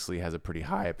obviously has a pretty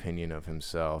high opinion of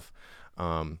himself.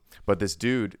 But this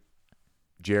dude...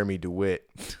 Jeremy DeWitt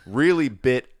really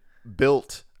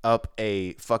built up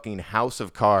a fucking house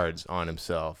of cards on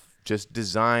himself, just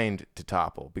designed to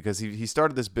topple, because he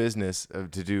started this business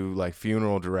to do like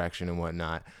funeral direction and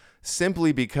whatnot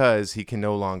simply because he can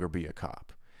no longer be a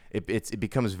cop. It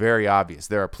becomes very obvious.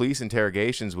 There are police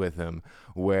interrogations with him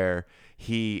where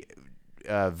he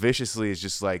viciously is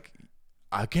just like,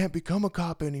 I can't become a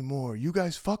cop anymore. You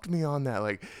guys fucked me on that.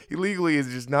 Like, he legally is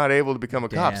just not able to become a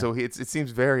cop. So it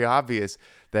seems very obvious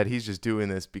that he's just doing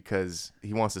this because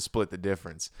he wants to split the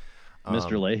difference.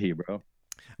 Mr. Leahy, bro.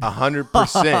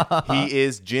 100%. He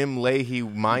is Jim Leahy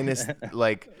minus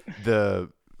like the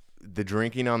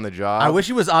drinking on the job. I wish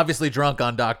he was obviously drunk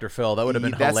on Dr. Phil. That would have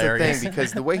been hilarious. That's the thing,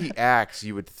 because the way he acts,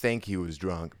 you would think he was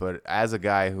drunk. But as a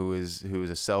guy who is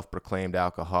a self-proclaimed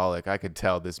alcoholic, I could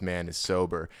tell this man is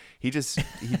sober. He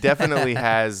definitely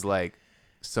has like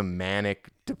some manic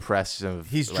depressive.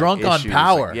 He's like, drunk on issues.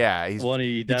 power. Like, yeah, he's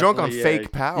drunk on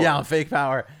fake power. Yeah, on fake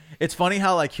power. It's funny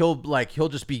how he'll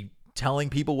just be telling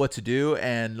people what to do,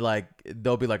 and like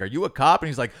they'll be like, "Are you a cop?" And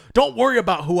he's like, "Don't worry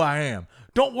about who I am.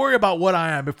 Don't worry about what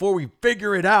I am before we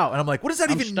figure it out." And I'm like, what does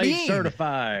that even mean? State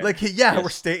certified. Like, we're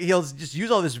state. He'll just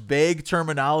use all this vague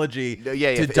terminology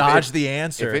to dodge the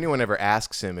answer. If anyone ever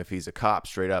asks him if he's a cop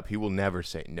straight up, he will never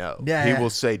say no. He will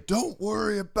say, "Don't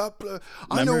worry about.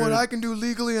 I know what I can do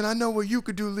legally, and I know what you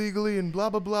could do legally, and blah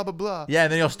blah blah blah blah." Yeah,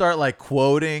 and then he'll start like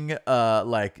quoting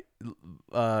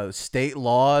state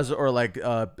laws or like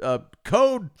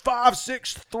code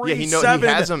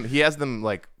 5637. He has them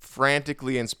like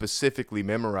frantically and specifically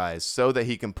memorized so that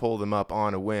he can pull them up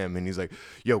on a whim. And he's like,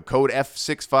 "Yo, code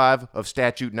F65 of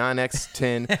statute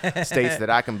 9X10 states that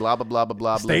I can blah blah blah blah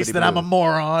blah." States that I'm a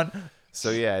moron. So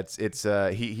yeah,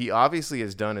 he obviously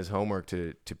has done his homework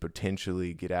to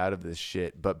potentially get out of this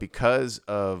shit, but because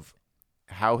of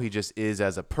how he just is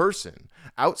as a person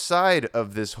outside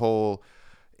of this whole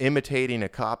imitating a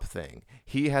cop thing,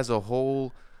 he has a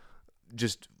whole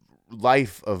just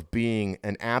life of being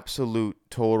an absolute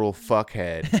total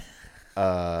fuckhead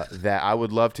that I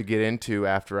would love to get into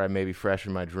after I maybe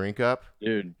freshen my drink up.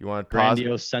 Dude, you want to pause?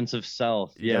 Grandiose sense of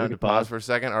self. Yeah, we can pause for a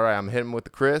second. All right, I'm hitting with the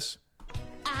Chris.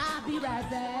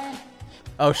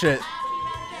 Oh shit.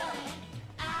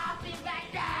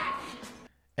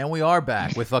 And we are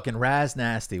back with fucking Raz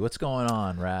Nasty. What's going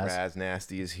on, Raz? Raz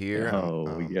Nasty is here.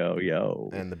 Yo.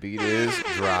 And the beat is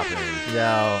dropping.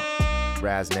 Yo.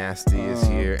 Raz Nasty is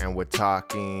here, and we're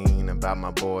talking about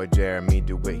my boy Jeremy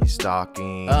DeWitt. He's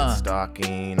stalking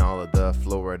all of the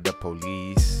Florida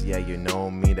police. Yeah, you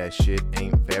know me, that shit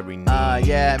ain't very neat.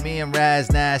 Yeah, me and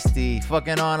Raz Nasty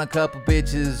fucking on a couple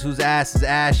bitches whose ass is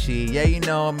ashy. Yeah, you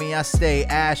know me, I stay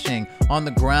ashing on the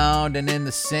ground and in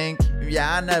the sink.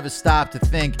 Yeah, I never stop to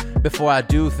think before I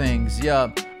do things.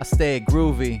 Yeah, I stay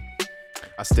groovy.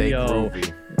 I stay Yo.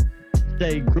 groovy.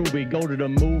 Stay groovy, go to the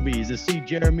movies and see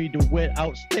Jeremy DeWitt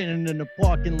out standing in the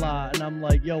parking lot. And I'm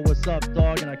like, yo, what's up,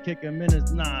 dog? And I kick him in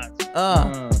his nuts.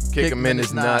 Kick him in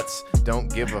his nuts.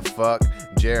 Don't give a fuck.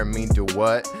 Jeremy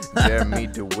DeWitt. Jeremy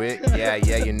DeWitt. Yeah,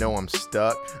 you know I'm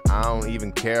stuck. I don't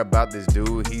even care about this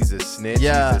dude. He's a snitch.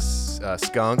 Yeah. He's a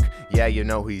skunk. Yeah, you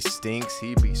know he stinks.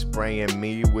 He be spraying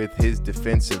me with his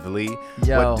defensively.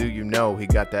 Yo. What do you know? He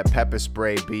got that pepper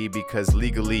spray, B, because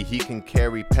legally he can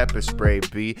carry pepper spray,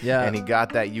 B. Yeah. And he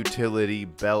got that utility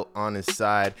belt on his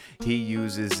side. He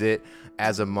uses it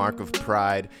as a mark of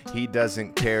pride. He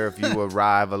doesn't care if you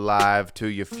arrive alive to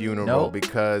your funeral Nope.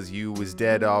 because you was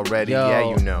dead already. Yo, Yeah,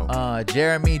 you know.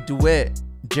 Jeremy DeWitt.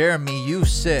 Jeremy, you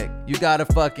sick. You gotta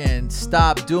fucking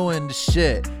stop doing the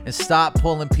shit and stop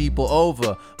pulling people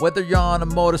over. Whether you're on a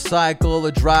motorcycle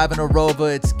or driving a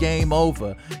Rover, it's game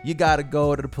over. You gotta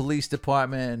go to the police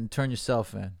department and turn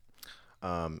yourself in.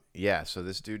 Yeah, so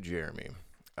this dude Jeremy,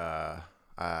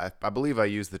 I believe I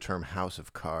used the term House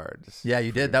of Cards. Yeah,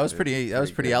 you did. That was pretty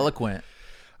good. eloquent.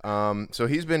 So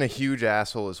he's been a huge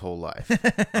asshole his whole life.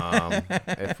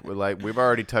 We've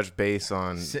already touched base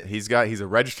on he's a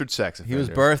registered sex offender. He was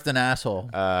birthed an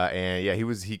asshole. And yeah,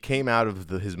 he came out of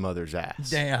his mother's ass.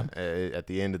 Damn. At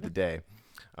the end of the day.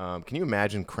 Can you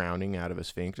imagine crowning out of a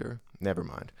sphincter? Never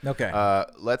mind. Okay.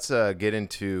 Let's get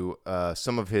into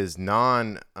some of his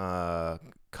non-cop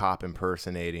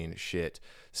impersonating shit.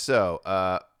 So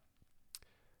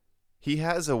he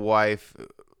has a wife,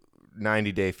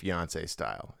 90 Day Fiance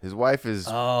style. His wife is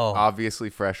obviously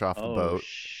fresh off the boat.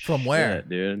 From where? Shit,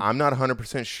 dude. I'm not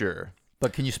 100% sure.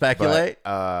 But can you speculate?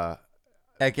 But,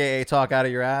 AKA talk out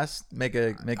of your ass? Make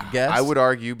a guess? I would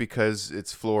argue because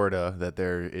it's Florida that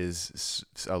there is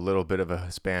a little bit of a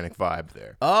Hispanic vibe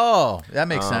there. Oh, that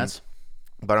makes sense.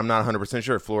 But I'm not 100%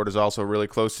 sure. Florida's also really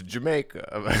close to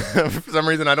Jamaica. For some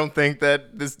reason, I don't think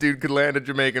that this dude could land a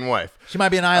Jamaican wife. She might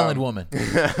be an island woman.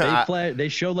 They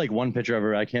showed like one picture of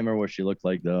her. I can't remember what she looked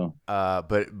like though.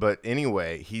 But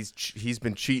anyway, he's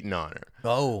been cheating on her.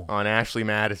 Oh. On Ashley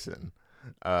Madison.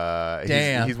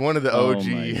 Damn. He's one of the Oh OG.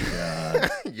 my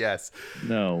God. Yes.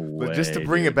 No way. But just to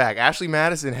bring it back, Ashley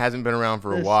Madison hasn't been around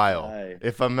for a This while. guy.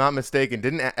 If I'm not mistaken,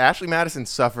 didn't Ashley Madison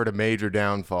suffered a major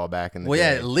downfall back in the Well,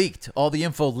 day? yeah, it leaked. All the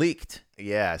info leaked.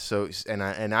 Yeah, so and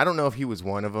I don't know if he was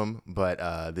one of them, but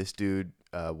this dude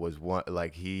was one.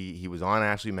 Like he was on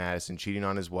Ashley Madison, cheating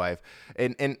on his wife,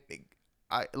 and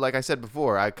I, like I said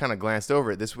before, I kind of glanced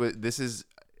over it. This is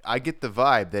I get the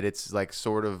vibe that it's like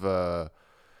sort of a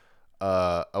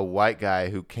white guy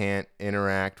who can't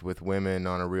interact with women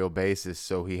on a real basis,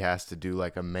 so he has to do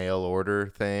like a mail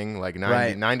order thing, like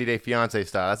 90 Day Fiance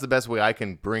style. That's the best way I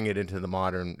can bring it into the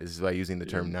modern, is by using the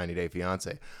term 90 Day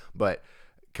Fiance. But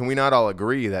can we not all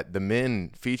agree that the men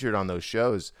featured on those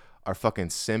shows are fucking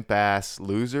simp ass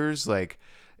losers? Like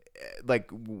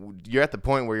you're at the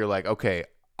point where you're like, okay,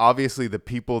 obviously the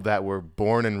people that were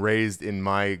born and raised in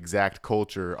my exact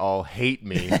culture all hate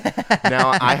me.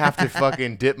 Now I have to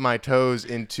fucking dip my toes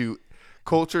into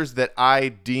cultures that I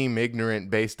deem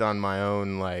ignorant based on my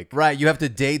own, like... Right, you have to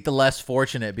date the less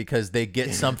fortunate because they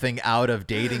get something out of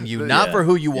dating you, not for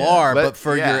who you are, but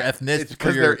for your ethnicity. It's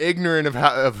because they're ignorant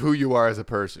of who you are as a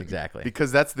person. Exactly.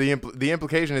 Because that's the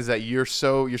implication is that you're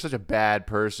such a bad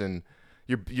person.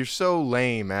 You're so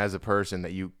lame as a person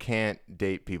that you can't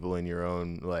date people in your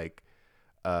own, like,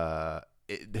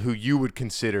 who you would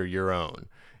consider your own.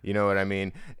 You know what I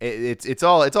mean? It's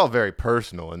all very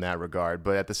personal in that regard.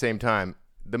 But at the same time,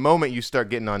 the moment you start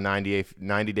getting on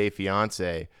 90 Day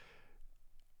Fiance,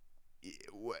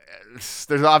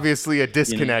 there's obviously a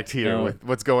disconnect here with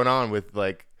what's going on with,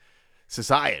 like,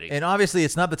 society. And obviously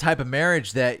it's not the type of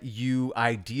marriage that you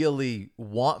ideally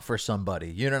want for somebody.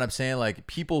 You know what I'm saying? Like,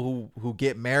 people who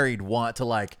get married want to,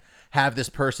 like, have this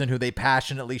person who they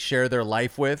passionately share their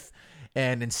life with,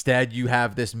 and instead you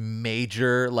have this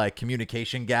major, like,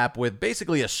 communication gap with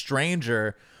basically a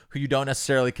stranger who you don't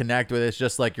necessarily connect with. It's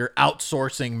just like you're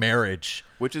outsourcing marriage.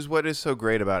 Which is what is so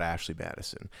great about Ashley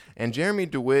Madison. And Jeremy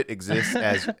DeWitt exists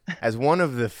as one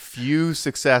of the few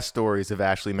success stories of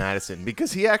Ashley Madison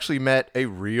because he actually met a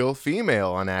real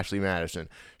female on Ashley Madison.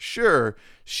 Sure,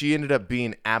 she ended up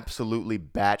being absolutely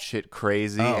batshit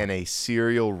crazy and a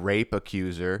serial rape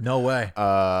accuser. No way.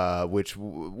 Which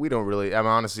we don't really.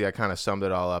 Honestly, I kind of summed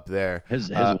it all up there.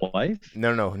 His wife?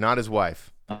 No, not his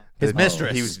wife. His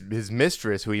mistress. He was his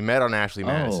mistress, who he met on Ashley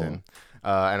Madison.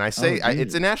 And I say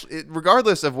it's an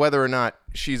regardless of whether or not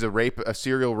she's a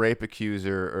serial rape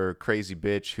accuser or crazy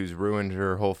bitch who's ruined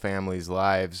her whole family's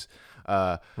lives.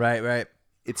 Right.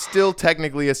 It's still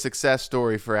technically a success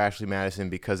story for Ashley Madison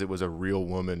because it was a real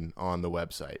woman on the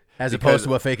website, As opposed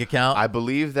to a fake account. I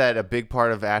believe that a big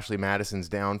part of Ashley Madison's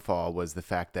downfall was the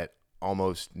fact that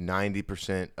almost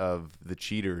 90% of the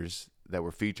cheaters that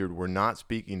were featured were not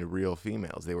speaking to real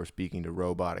females. They were speaking to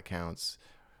robot accounts.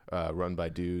 Run by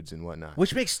dudes and whatnot.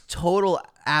 Which makes total,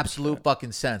 absolute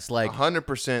fucking sense. Like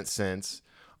 100% sense.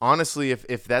 Honestly,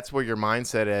 if that's where your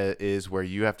mindset is, where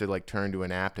you have to like turn to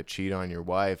an app to cheat on your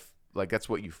wife, like that's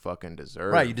what you fucking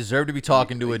deserve. Right, you deserve to be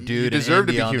talking to a dude. You deserve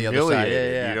to be on the other humiliated.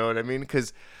 side. Yeah. You know what I mean?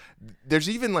 Because there's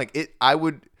even like it.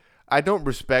 I don't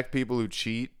respect people who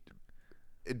cheat,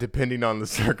 depending on the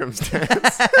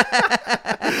circumstance.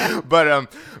 but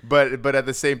at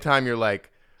the same time, you're like.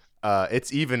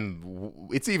 It's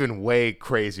even way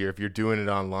crazier if you're doing it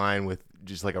online with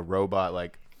just like a robot.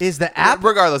 Like, is the app?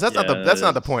 Regardless, that's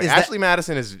not the point. Is Ashley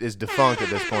Madison is defunct at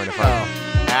this point.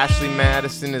 Ashley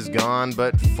Madison is gone,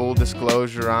 but full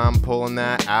disclosure, I'm pulling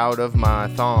that out of my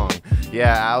thong.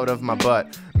 Yeah, out of my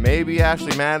butt. Maybe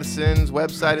Ashley Madison's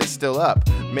website is still up.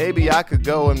 Maybe I could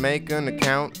go and make an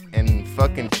account and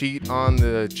fucking cheat on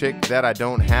the chick that I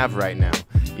don't have right now.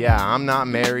 Yeah, I'm not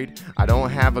married. I don't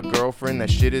have a girlfriend. That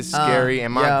shit is scary.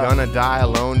 Am I gonna die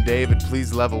alone? David,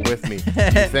 please level with me.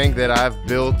 You think that I've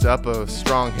built up a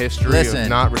strong history of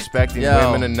not respecting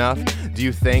women enough? Do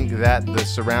you think that the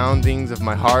surroundings of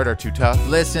my heart are too tough?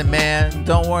 Listen, man,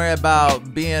 don't worry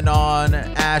about being on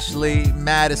Ashley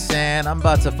Madison. I'm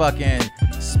about to fucking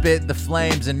spit the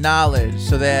flames of knowledge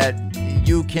so that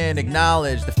you can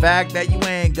acknowledge the fact that you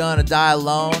ain't gonna die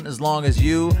alone as long as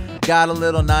you got a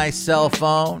little nice cell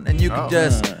phone and you can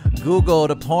just Google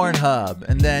the Pornhub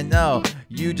and then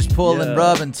you just pull and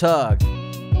rub and tug.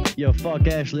 Yo, fuck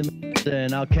Ashley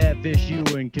Madison. I'll catfish you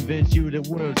and convince you that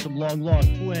we're some long lost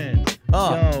twins.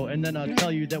 Yo, and then I'll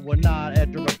tell you that we're not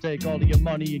after I take all of your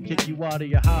money and kick you out of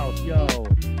your house. Yo.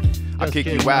 I'll kick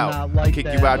you out. I'll kick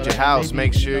you out your house.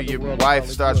 Make sure your wife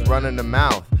starts running the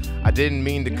mouth. I didn't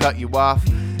mean to cut you off.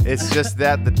 It's just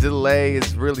that the delay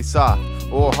is really soft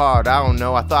or hard. I don't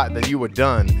know. I thought that you were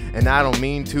done. And I don't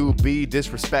mean to be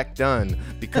disrespect done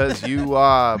because you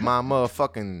are my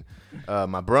motherfucking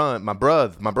my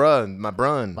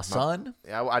son?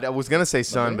 I was going to say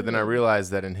son, but then I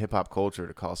realized that in hip hop culture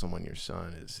to call someone your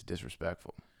son is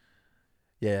disrespectful.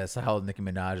 Yeah, that's how Nicki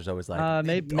Minaj is always like.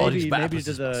 Maybe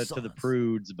to the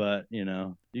prudes, but you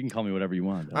can call me whatever you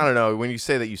want. I don't know. When you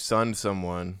say that you sunned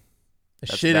someone,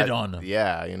 shitted on them.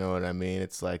 Yeah, you know what I mean.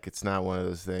 It's like it's not one of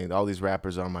those things. All these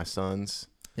rappers are my sons.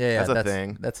 Yeah, that's a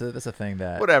thing. That's a thing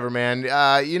that. Whatever, man.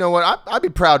 You know what? I'd be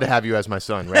proud to have you as my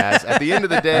son, Raz. At the end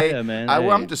of the day, yeah, man,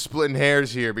 I'm just splitting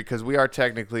hairs here because we are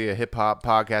technically a hip hop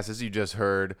podcast, as you just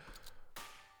heard.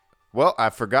 Well, I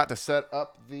forgot to set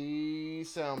up the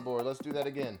soundboard. Let's do that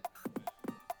again.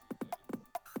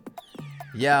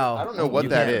 Yo, I don't know what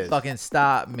that is. Fucking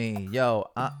stop me. Yo,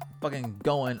 I'm fucking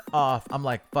going off. I'm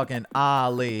like fucking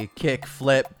Ali kick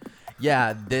flip.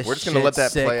 Yeah, this We're just gonna let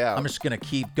that sick. play out. I'm just gonna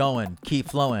keep going, keep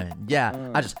flowing.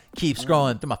 Yeah, I just keep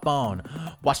scrolling through my phone.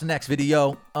 Watch the next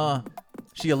video.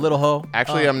 She a little hoe.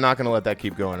 Actually, I'm not gonna let that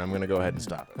keep going. I'm gonna go ahead and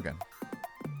stop. Okay.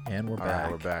 And we're All back.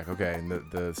 right, we're back. Okay, and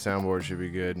the soundboard should be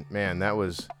good. Man, that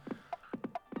was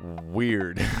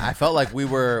weird. I felt like we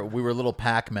were little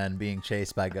Pac-Men being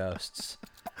chased by ghosts.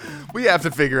 We have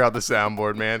to figure out the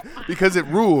soundboard, man, because it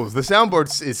rules. The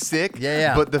soundboard is sick.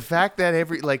 Yeah. But the fact that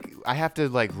I have to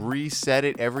reset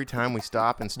it every time we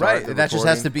stop and start. Right. That just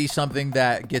has to be something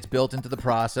that gets built into the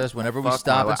process whenever we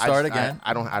stop and start again.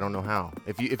 I don't know how.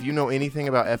 If you know anything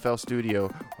about FL Studio,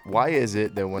 why is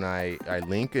it that when I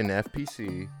link an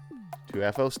FPC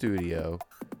to FL Studio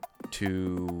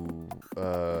to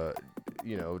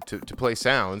to play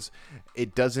sounds,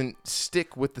 it doesn't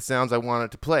stick with the sounds I want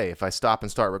it to play if I stop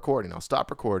and start recording. I'll stop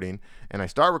recording and I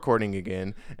start recording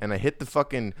again and I hit the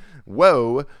fucking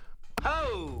whoa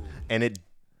and it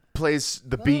plays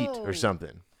the beat or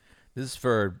something. This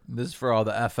is for all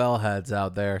the FL heads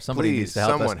out there. Somebody needs Please, to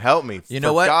help someone us. help me. You know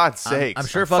For what? God's I'm sakes.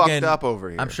 sure I'm fucking fucked up over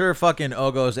here. I'm sure fucking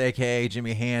Ogos, aka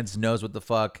Jimmy Hands, knows what the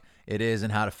fuck it is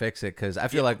and how to fix it. Because I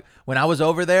feel like when I was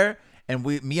over there and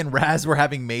me and Raz were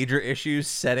having major issues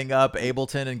setting up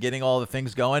Ableton and getting all the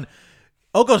things going,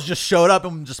 Ogos just showed up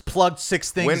and just plugged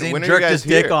 6 things in, when are you jerked guys his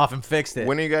dick here? off, and fixed it.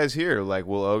 When are you guys here? Like,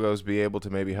 will Ogos be able to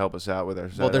maybe help us out with our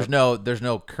setup? Well, there's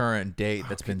no current date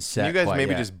that's been set. Can you guys quite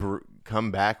maybe yet. just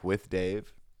come back with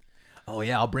Dave? Oh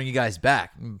yeah, I'll bring you guys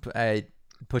back. I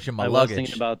push in my I was luggage.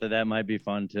 thinking about that. That might be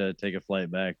fun to take a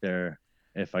flight back there.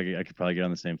 If I could probably get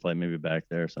on the same flight, maybe back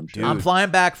there or some shit. I'm flying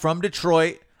back from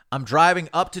Detroit. I'm driving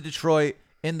up to Detroit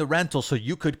in the rental, so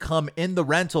you could come in the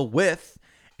rental with,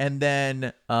 and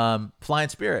then fly in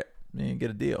Spirit and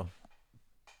get a deal.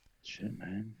 Shit,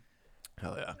 man.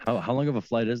 Hell yeah! How long of a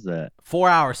flight is that? 4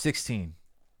 hours, 16.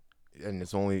 And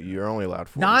you're only allowed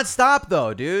 40. Non-stop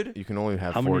though, dude. You can only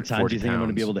have. How many 40 times do you think I'm going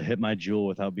to be pounds. able to hit my jewel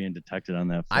without being detected on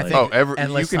that I flight? think- You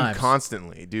endless can times.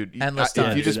 constantly, dude. Endless If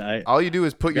times. you just Dude, all you do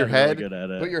is put your gotten really head, good at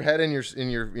it. put your head in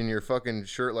your fucking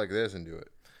shirt like this and do it.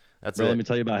 That's Bro, it. let me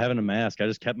tell you about having a mask. I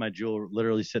just kept my jewel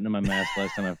literally sitting in my mask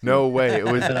last time I flew. No way. It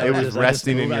was I it was just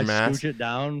resting in moved, your I'd mask. Scooch it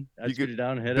down. I'd You scoot could it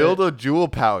down, hit Build it. a jewel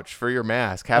pouch for your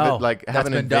mask. Have Oh, it like have that's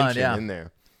an been done, invention yeah. in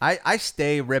there. I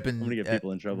stay ripping gonna get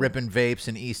people in trouble. ripping vapes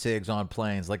and e-cigs on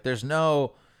planes. Like there's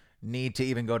no need to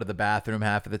even go to the bathroom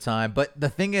half of the time. But the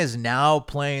thing is, now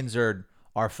planes are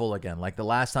full again. Like the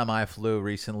last time I flew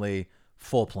recently,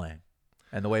 full plane,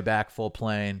 and the way back full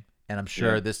plane, and I'm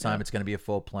sure this time it's going to be a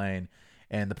full plane,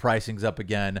 and the pricing's up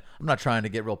again. I'm not trying to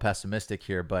get real pessimistic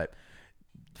here, but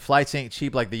flights ain't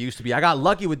cheap like they used to be. I got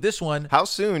lucky with this one. How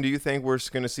soon do you think we're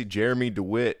going to see Jeremy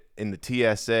DeWitt in the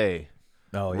TSA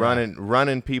Oh, yeah.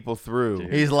 running people through?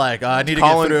 He's like, I need to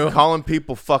get through. Calling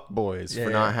people fuckboys Yeah. for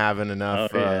not having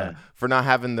enough, Oh, yeah. for not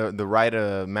having the right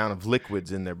amount of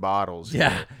liquids in their bottles.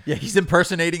 Yeah, yeah, he's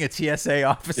impersonating a TSA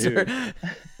officer.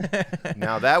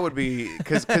 Now that would be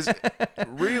because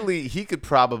really he could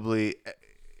probably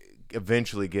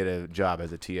eventually get a job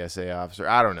as a TSA officer.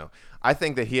 I don't know. I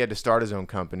think that he had to start his own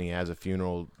company as a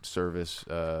funeral service,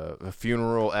 a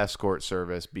funeral escort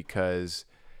service because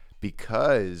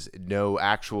no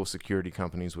actual security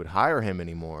companies would hire him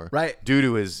anymore. Right. Due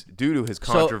to his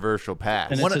controversial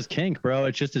past. And it's his kink, bro.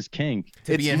 It's just his kink.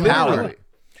 To be It's empowered. literally-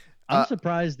 I'm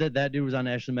surprised that dude was on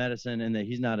Ashley Madison and that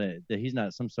he's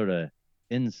not some sort of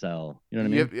incel. You know what I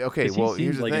mean? Yeah, okay, 'Cause well, he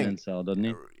here's seems the like thing. an incel, doesn't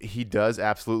he? He does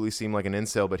absolutely seem like an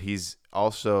incel, but he's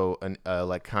also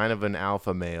like kind of an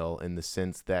alpha male in the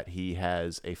sense that he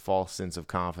has a false sense of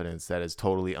confidence that is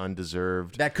totally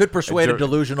undeserved, That could persuade a Der-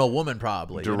 delusional woman,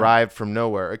 probably. you know? derived from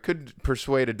nowhere. It could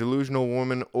persuade a delusional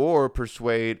woman or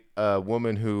persuade a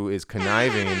woman who is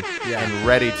conniving and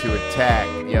ready to attack.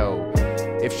 Yo,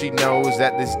 if she knows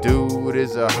that this dude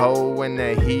is a hoe and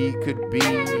that he could be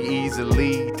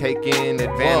easily taken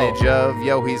advantage of,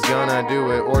 yo, he's gonna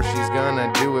do it or she's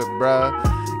gonna do it, bruh.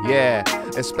 Yeah,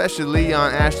 especially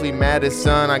on Ashley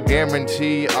Madison. I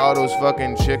guarantee all those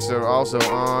fucking chicks are also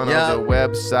on Yeah. other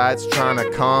websites trying to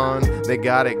con. They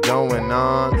got it going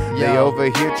on. They Yo. over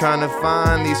here trying to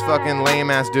find these fucking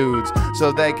lame ass dudes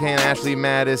so they can Ashley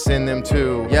Madison them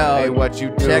too. Yo, Hey, what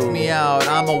you do? Check me out.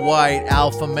 I'm a white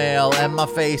alpha male, and my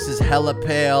face is hella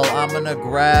pale. I'm gonna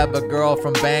grab a girl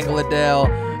from Bangladesh,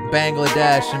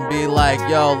 and be like,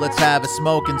 yo, let's have a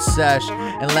smoking sesh.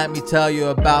 And let me tell you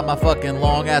about my fucking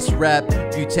long ass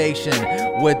reputation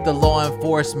with the law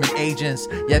enforcement agents.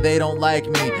 Yeah, they don't like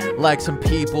me like some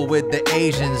people with the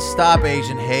Asians. Stop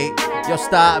Asian hate. Yo,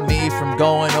 stop me from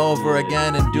going over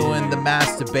again and doing the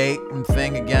masturbating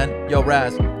thing again. Yo,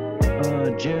 Raz.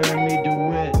 Jeremy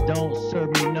DeWitt, don't serve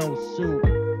me no soup.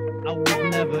 I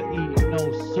would never eat no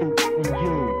soup from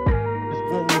you. 'Cause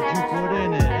what would you put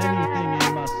in it? Anything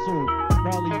in my soup.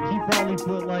 He probably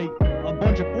put like a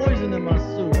bunch of poison in my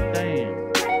soup.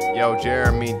 Damn. Yo,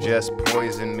 Jeremy just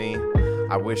poisoned me.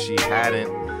 I wish he hadn't.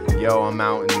 Yo, I'm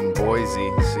out in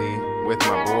Boise, see, with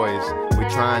my boys. We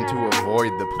trying to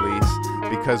avoid the police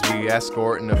because we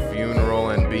escorting a funeral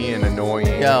and being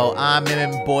annoying. Yo, I'm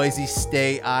in Boise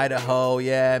State, Idaho.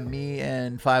 Yeah, me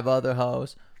and 5 other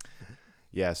hoes.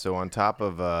 Yeah, so on top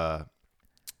of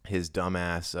his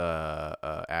dumbass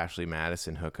Ashley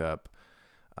Madison hookup,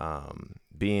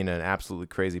 being an absolutely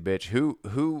crazy bitch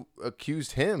who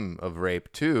accused him of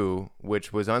rape too,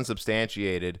 which was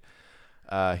unsubstantiated,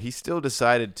 he still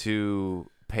decided to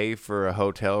pay for a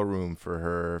hotel room for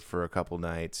her for a couple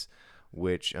nights,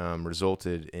 which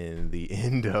resulted in the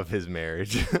end of his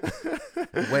marriage.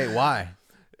 Wait, why?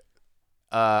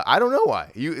 I don't know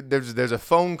why. There's a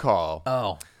phone call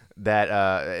Oh, that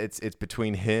it's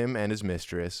between him and his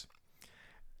mistress,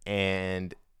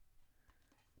 and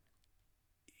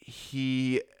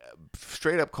he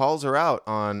straight up calls her out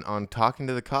on talking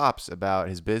to the cops about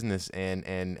his business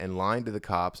and lying to the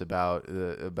cops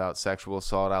about sexual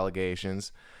assault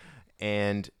allegations,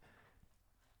 and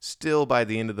still by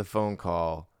the end of the phone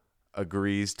call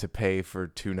agrees to pay for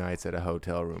 2 nights at a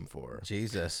hotel room for her.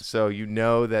 Jesus. So you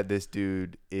know that this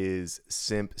dude is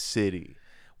Simp City.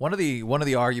 One of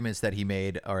the arguments that he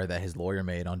made, or that his lawyer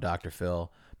made on Dr.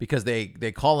 Phil, because they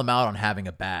call him out on having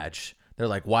a badge. They're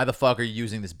like, why the fuck are you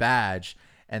using this badge?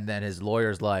 And then his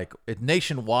lawyer's like,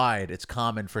 nationwide, it's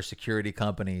common for security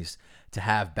companies to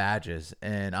have badges.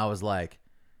 And I was like,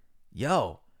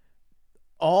 yo,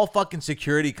 all fucking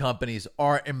security companies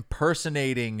are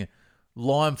impersonating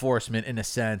law enforcement in a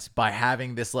sense by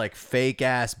having this like fake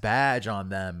ass badge on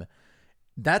them.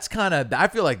 That's kind of, I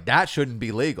feel like that shouldn't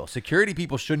be legal. Security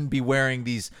people shouldn't be wearing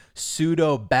these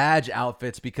pseudo badge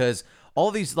outfits, because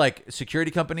all these like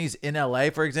security companies in LA,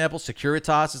 for example,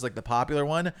 Securitas is like the popular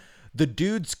one. The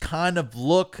dudes kind of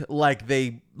look like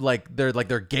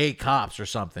they're gay cops or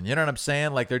something. You know what I'm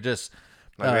saying? Like they're just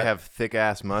like they have thick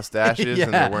ass mustaches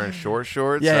and they're wearing short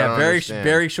shorts. Yeah,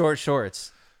 very short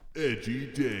shorts. Edgy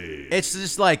day. It's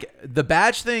just like the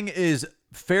badge thing is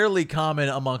fairly common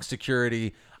amongst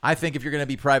security. I think if you're going to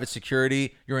be private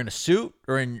security, you're in a suit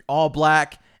or in all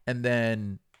black, and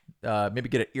then maybe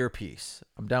get an earpiece.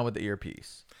 I'm down with the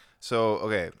earpiece. So,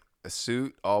 okay, a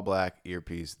suit, all black,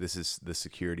 earpiece. This is the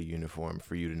security uniform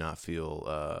for you to not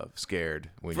feel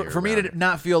scared when you're for me to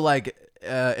not feel like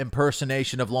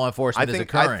impersonation of law enforcement is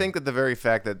occurring. I think that the very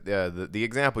fact that the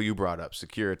example you brought up,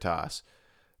 Securitas,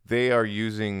 they are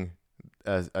using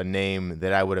a name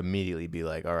that I would immediately be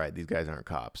like, all right, these guys aren't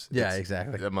cops. Yeah,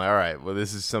 exactly. I'm like, all right, well,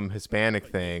 this is some Hispanic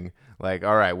thing. Like,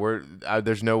 all right,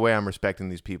 there's no way I'm respecting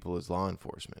these people as law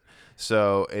enforcement.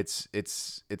 So this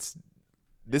is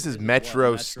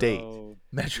Metro State.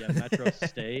 Metro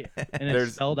State. And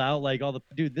it's spelled out like all the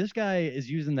dude. This guy is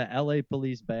using the LA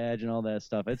police badge and all that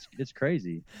stuff. It's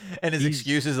crazy. And his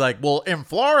excuse is like, well, in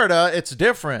Florida, it's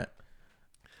different.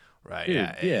 Right.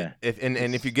 Dude, yeah.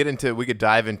 If you get into, we could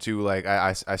dive into like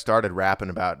I started rapping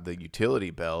about the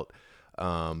utility belt,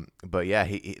 but yeah,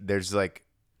 there's like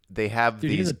they have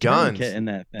these guns. In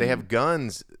that thing. They have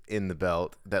guns in the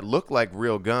belt that look like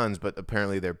real guns, but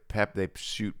apparently they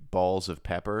shoot balls of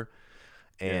pepper,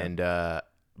 and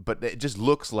but it just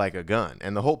looks like a gun.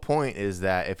 And the whole point is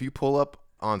that if you pull up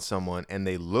on someone and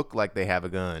they look like they have a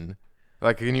gun,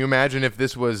 like can you imagine if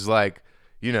this was like,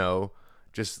 you know,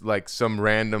 just like some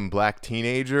random black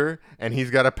teenager and he's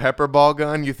got a pepper ball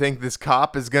gun, you think this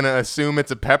cop is going to assume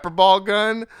it's a pepper ball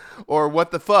gun, or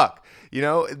what the fuck? You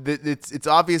know, it's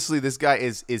obviously this guy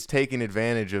is taking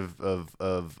advantage of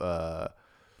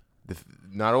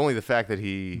not only the fact that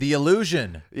the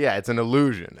illusion. Yeah, it's an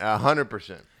illusion,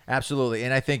 100%. Absolutely.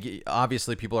 And I think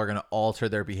obviously people are going to alter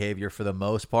their behavior for the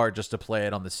most part just to play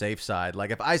it on the safe side.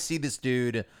 Like if I see this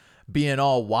dude being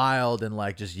all wild and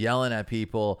like just yelling at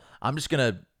people, I'm just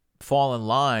going to fall in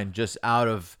line just out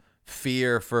of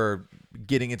fear for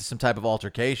getting into some type of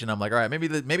altercation. I'm like, all right,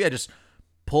 maybe I just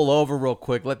pull over real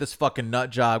quick, let this fucking nut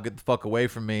job get the fuck away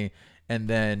from me, and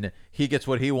then he gets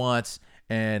what he wants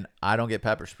and I don't get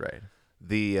pepper sprayed.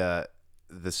 The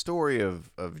story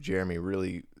of Jeremy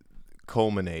really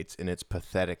culminates in its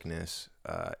patheticness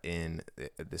in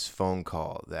this phone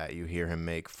call that you hear him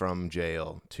make from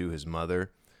jail to his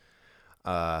mother,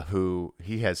 who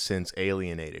he has since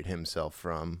alienated himself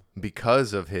from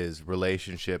because of his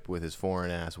relationship with his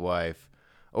foreign-ass wife.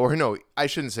 Or no, I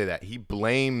shouldn't say that. He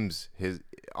blames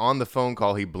on the phone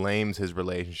call, he blames his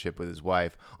relationship with his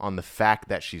wife on the fact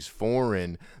that she's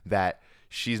foreign, that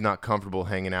she's not comfortable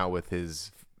hanging out with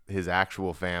his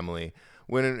actual family.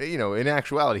 When, you know, in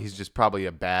actuality, he's just probably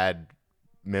a bad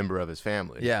member of his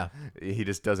family. Yeah. He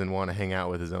just doesn't want to hang out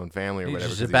with his own family or he's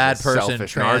whatever. Just a bad person.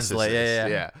 Translate.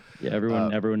 Yeah.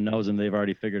 Everyone knows him. They've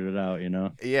already figured it out, you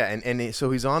know? Yeah. And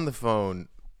so he's on the phone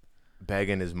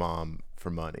begging his mom for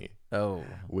money. Oh.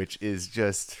 Which is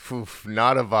just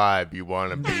not a vibe you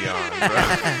want to be on, bro.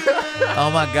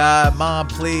 Oh my God, Mom,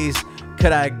 please.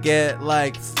 Could I get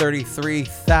like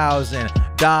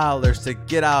 $33,000 to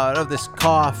get out of this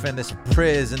coffin, this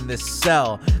prison, this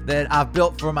cell that I've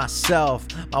built for myself?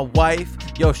 My wife,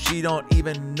 yo, she don't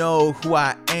even know who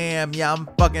I am. Yeah, I'm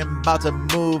fucking about to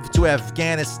move to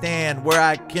Afghanistan where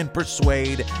I can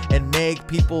persuade and make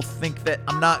people think that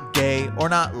I'm not gay or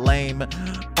not lame.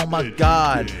 Oh my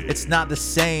God, it's not the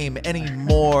same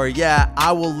anymore. Yeah,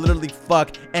 I will literally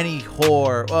fuck any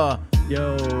whore.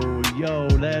 Yo,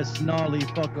 that's gnarly,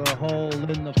 fuck a hole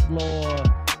in the floor.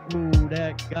 food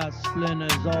that got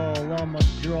splinters all on my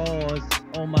drawers.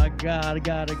 Oh my God, I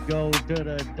gotta go to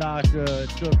the doctor. It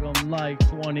took them like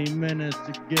 20 minutes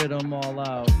to get them all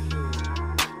out.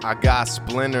 I got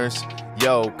splinters.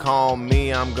 Yo, call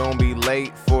me, I'm gonna be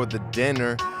late for the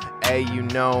dinner. Hey, you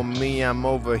know me, I'm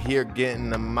over here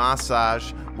getting a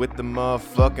massage with the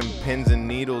motherfucking pins and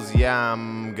needles. Yeah,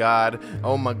 I'm God.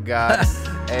 Oh my God.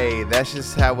 Hey, that's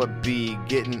just how it be,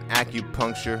 getting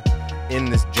acupuncture in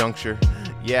this juncture.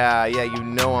 Yeah, you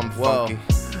know I'm funky.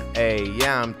 Hey,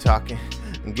 yeah, I'm talking.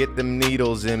 Get them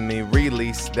needles in me,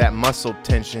 release that muscle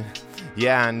tension.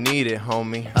 Yeah, I need it,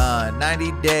 homie.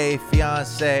 90-day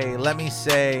fiance, let me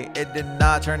say, it did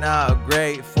not turn out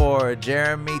great for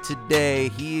Jeremy today.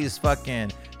 He's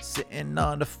fucking sitting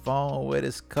on the phone with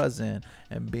his cousin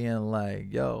and being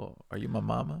like, yo, are you my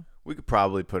mama? We could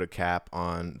probably put a cap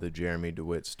on the Jeremy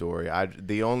DeWitt story.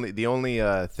 The only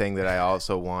thing that I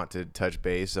also want to touch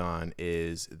base on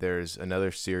is there's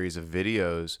another series of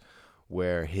videos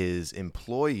where his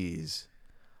employees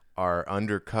are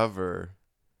undercover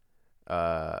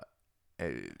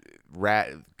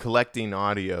collecting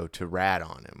audio to rat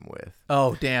on him with.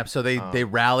 Oh, damn. So they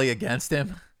rally against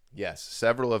him? Yes.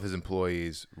 Several of his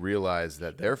employees realize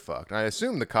that they're fucked. I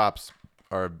assume the cops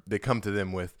they come to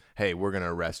them with, hey, we're going to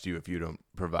arrest you if you don't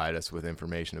provide us with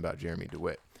information about Jeremy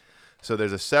DeWitt. So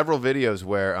there's several videos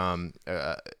where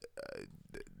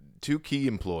two key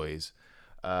employees,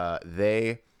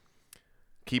 they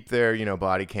keep their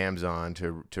body cams on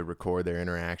to record their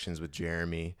interactions with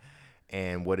Jeremy.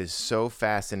 And what is so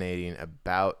fascinating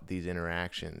about these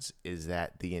interactions is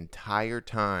that the entire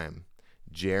time,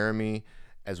 Jeremy,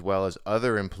 as well as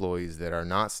other employees that are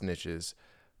not snitches,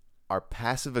 are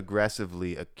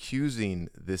passive-aggressively accusing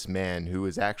this man who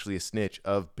is actually a snitch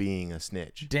of being a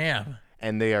snitch. Damn.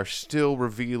 And they are still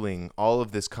revealing all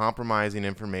of this compromising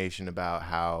information about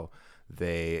how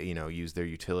they, use their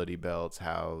utility belts,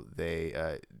 how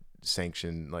they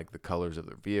sanction like the colors of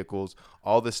their vehicles,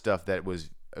 all this stuff that was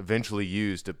eventually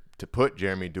used to put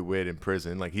Jeremy DeWitt in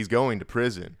prison. Like, he's going to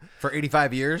prison for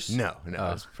 85 years. No,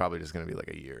 it's probably just gonna be like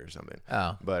a year or something.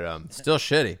 But still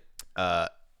shitty.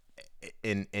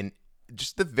 And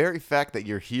just the very fact that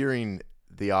you're hearing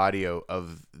the audio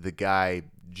of the guy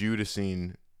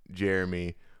Judasing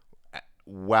Jeremy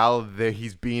while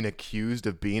he's being accused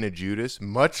of being a Judas,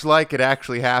 much like it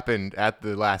actually happened at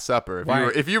the Last Supper.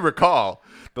 If you recall,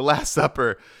 the Last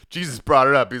Supper, Jesus brought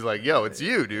it up. He's like, yo, it's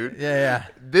you, dude. Yeah.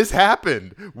 This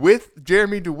happened with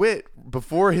Jeremy DeWitt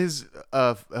before his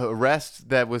arrest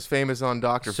that was famous on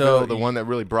Dr. Phil, the one that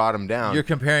really brought him down. You're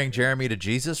comparing Jeremy to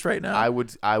Jesus right now? I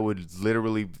would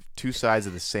literally two sides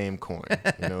of the same coin.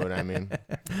 You know what I mean?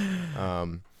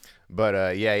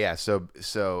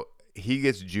 So he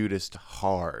gets Judased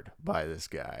hard by this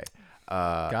guy.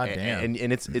 Goddamn.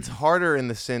 And it's harder in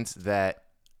the sense that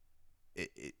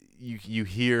you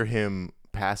hear him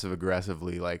passive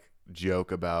aggressively like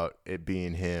joke about it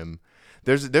being him.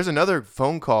 There's another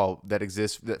phone call that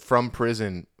exists from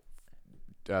prison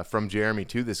from Jeremy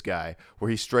to this guy where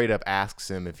he straight up asks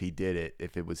him if he did it,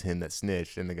 if it was him that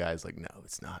snitched, and the guy's like, no,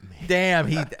 it's not me.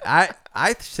 Damn,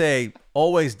 I say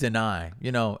always deny,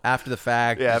 after the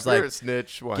fact. Yeah, if you're like, a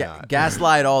snitch, why not?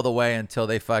 Gaslight all the way until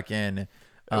they fucking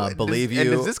believe you.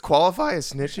 And does this qualify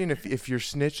as snitching if you're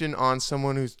snitching on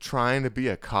someone who's trying to be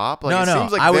a cop? Like, No. It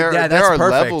seems like there that's are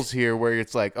perfect. levels here where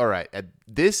it's like, all right,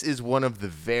 this is one of the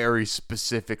very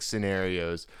specific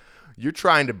scenarios. You're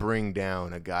trying to bring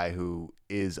down a guy who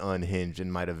is unhinged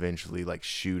and might eventually like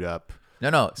shoot up.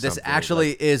 No. This something.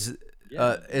 actually is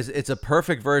it's a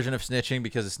perfect version of snitching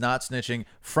because it's not snitching.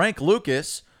 Frank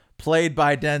Lucas, played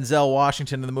by Denzel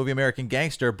Washington in the movie American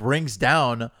Gangster, brings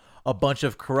down a bunch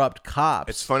of corrupt cops.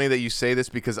 It's funny that you say this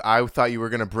because I thought you were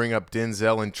going to bring up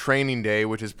Denzel in Training Day,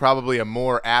 which is probably a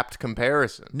more apt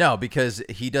comparison. No, because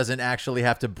he doesn't actually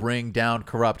have to bring down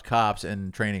corrupt cops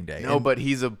in Training Day. No, but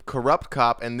he's a corrupt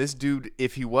cop, and this dude,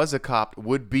 if he was a cop,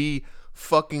 would be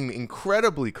fucking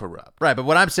incredibly corrupt. Right, but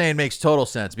what I'm saying makes total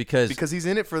sense because he's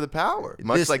in it for the power,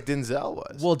 much like Denzel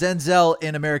was. Well, Denzel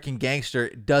in American Gangster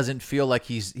doesn't feel like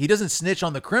he doesn't snitch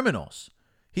on the criminals.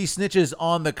 He snitches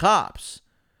on the cops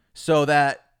so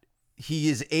that he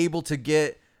is able to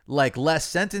get like less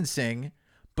sentencing,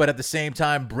 but at the same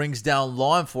time brings down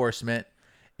law enforcement.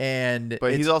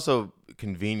 But he's also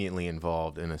conveniently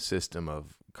involved in a system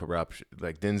of corruption.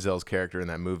 Like Denzel's character in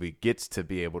that movie gets to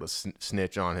be able to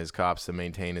snitch on his cops to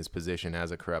maintain his position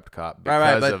as a corrupt cop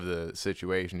because of the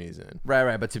situation he's in.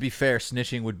 Right. But to be fair,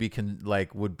 snitching would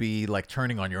be like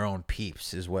turning on your own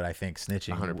peeps is what I think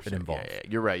snitching 100% would involve. Yeah.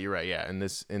 You're right. Yeah. In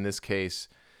this case,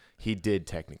 he did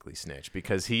technically snitch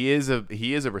because he is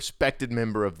a respected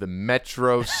member of the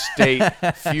Metro State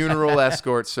Funeral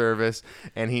Escort Service,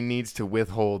 and he needs to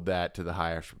withhold that to the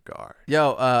highest regard.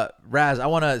 Yo, Raz, I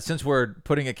want to, since we're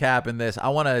putting a cap in this, I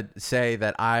want to say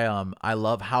that I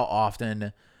love how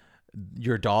often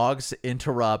your dogs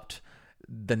interrupt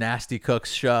the Nasty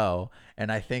Cooks show,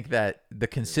 and I think that the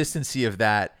consistency of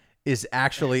that is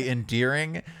actually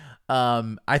endearing.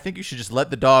 I think you should just let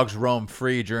the dogs roam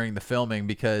free during the filming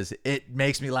because it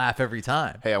makes me laugh every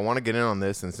time. Hey, I want to get in on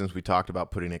this, and since we talked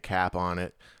about putting a cap on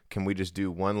it, can we just do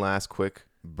one last quick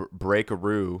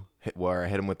break-a-roo where I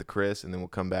hit him with the Chris, and then we'll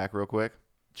come back real quick?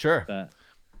 Sure.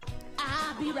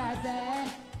 I'll be right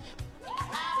back.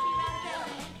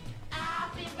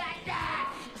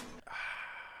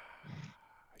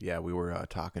 Yeah, we were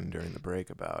talking during the break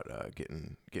about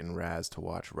getting Raz to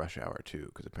watch Rush Hour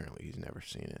 2 because apparently he's never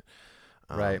seen it.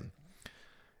 Right.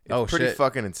 It's pretty shit.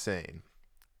 fucking insane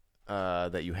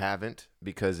that you haven't,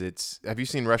 because it's. Have you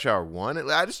seen Rush Hour 1?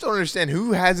 I just don't understand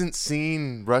who hasn't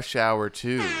seen Rush Hour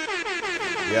 2.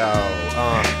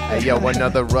 Yo,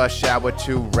 another Rush Hour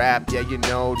 2 rap. Yeah, you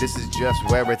know, this is just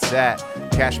where it's at.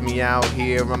 Cash me out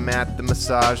here, I'm at the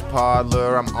massage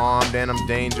parlor. I'm armed and I'm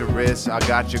dangerous. I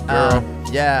got your girl.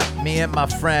 Yeah, me and my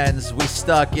friends, we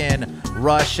stuck in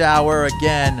rush hour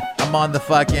again. I'm on the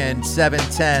fucking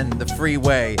 710, the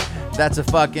freeway. That's a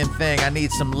fucking thing. I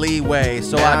need some leeway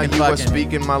so now I can you are fucking.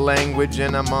 speaking my language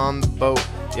and I'm on the boat.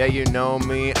 Yeah, you know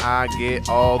me, I get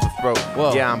all the throat.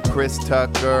 Whoa. Yeah, I'm Chris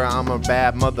Tucker, I'm a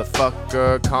bad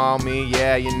motherfucker. Call me,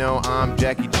 yeah, you know I'm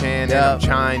Jackie Chan and I'm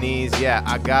Chinese. Yeah,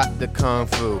 I got the kung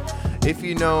fu. If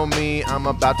you know me, I'm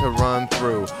about to run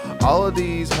through all of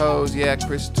these hoes. Yeah,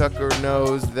 Chris Tucker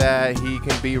knows that he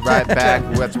can be right back.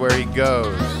 That's where he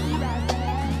goes.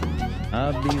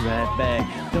 I'll be right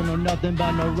back. Don't know nothing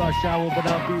about no rush hour, but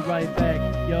I'll be right back.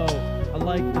 Yo, I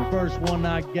like the first one,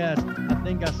 I guess. I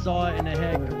think I saw it and it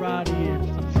had karate and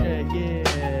some shit,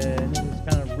 yeah. And it was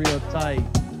kind of real tight.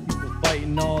 People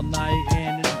fighting all night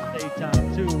and in the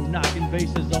daytime too, knocking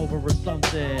vases over or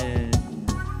something.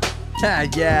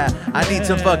 Yeah, I need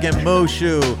some fucking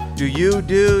Mushu. Do you,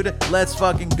 dude? Let's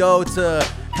fucking go to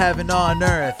heaven on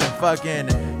earth and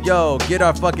fucking, yo, get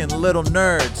our fucking little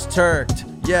nerds turked.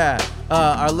 Yeah,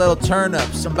 our little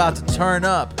turnips. I'm about to turn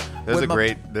up. There's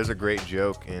a great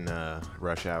joke in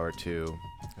Rush Hour 2.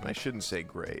 And I shouldn't say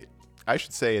great. I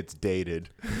should say it's dated.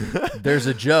 There's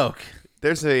a joke.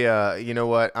 There's a, you know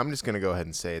what? I'm just going to go ahead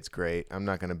and say it's great. I'm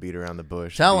not going to beat around the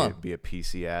bush. Tell him. Be a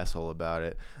PC asshole about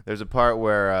it. There's a part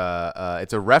where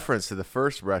it's a reference to the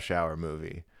first Rush Hour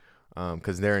movie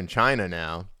because they're in China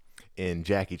now in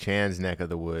Jackie Chan's neck of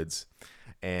the woods.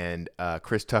 And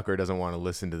Chris Tucker doesn't want to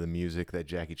listen to the music that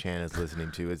Jackie Chan is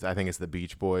listening to. I think it's the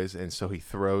Beach Boys. And so he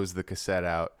throws the cassette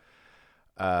out.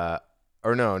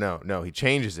 Or no. He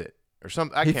changes it. Or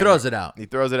something. He throws it out. He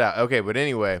throws it out. Okay, but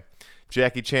anyway,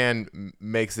 Jackie Chan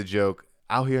makes the joke,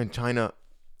 out here in China,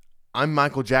 I'm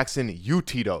Michael Jackson, you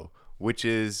Tito, which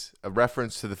is a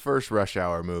reference to the first Rush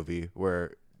Hour movie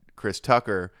where Chris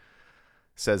Tucker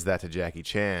says that to Jackie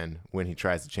Chan when he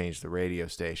tries to change the radio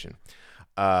station.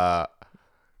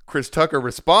 Chris Tucker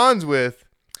responds with,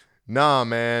 nah,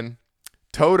 man,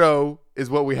 Toto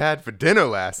is what we had for dinner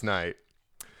last night.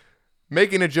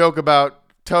 Making a joke about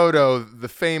Toto, the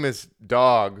famous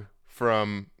dog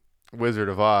from Wizard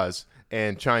of Oz,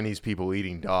 and Chinese people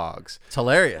eating dogs. It's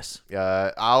hilarious.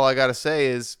 All I got to say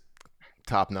is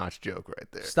top-notch joke right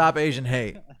there. Stop Asian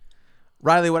hate.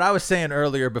 Riley, what I was saying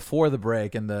earlier before the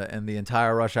break and the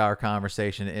entire Rush Hour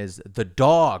conversation is the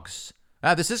dogs.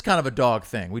 Now, this is kind of a dog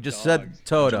thing. We just said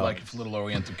Toto. Like if little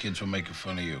Oriental kids were making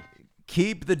fun of you.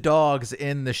 Keep the dogs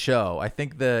in the show. I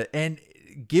think and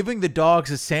giving the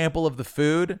dogs a sample of the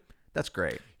food, that's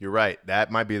great. You're right.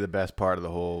 That might be the best part of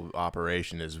the whole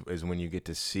operation is when you get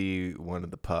to see one of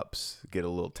the pups get a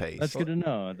little taste. That's good to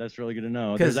know. That's really good to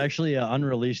know. There's actually an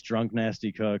unreleased Drunk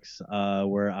Nasty Cooks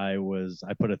where I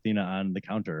put Athena on the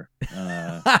counter.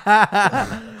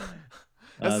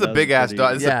 That's the big ass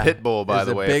dog. It's a pit bull, by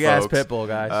the way. Big ass folks. pit bull,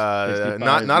 guys.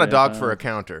 Not a dog for a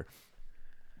counter.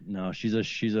 No,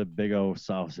 she's a big old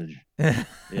sausage. Yeah,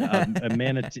 a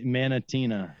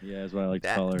Manatina. Yeah, is what I like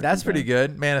to call her. That's pretty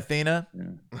good, Manathena.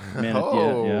 Yeah.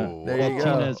 Oh, there you go.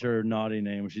 Tina is her naughty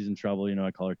name. When she's in trouble,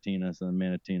 I call her Tina, so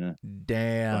Manatina.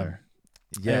 Damn. Fire.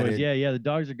 Yeah, Anyways, the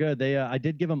dogs are good. They I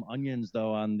did give them onions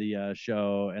though on the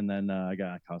show, and then I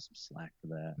caught some slack for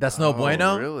that. That's no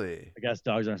bueno. Really? I guess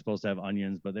dogs aren't supposed to have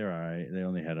onions, but they're all right. They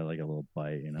only had a little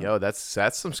bite, Yo, that's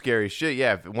some scary shit.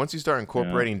 Yeah, once you start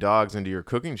incorporating dogs into your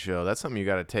cooking show, that's something you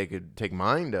got to take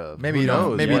mind of. Maybe you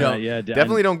don't. Maybe you don't. Yeah,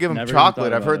 definitely don't give them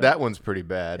chocolate. I've heard that one's pretty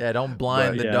bad. Yeah, don't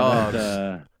blind the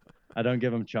dogs. I don't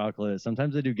give them chocolate.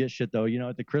 Sometimes I do get shit though. You know,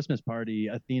 at the Christmas party,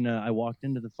 Athena, I walked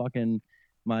into the fucking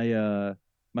my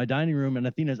dining room, and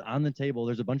Athena's on the table.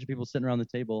 There's a bunch of people sitting around the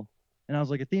table, and I was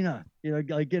like, Athena, you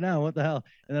know, like get out, what the hell?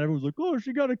 And then everyone was like, oh,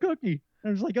 she got a cookie. And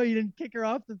I was like, oh, you didn't kick her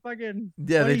off the fucking.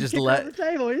 Yeah, they just let. The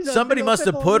table. Somebody must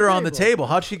have put her on the table.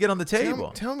 How'd she get on the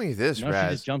table? Tell me this, No, Raz.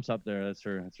 she just jumps up there. That's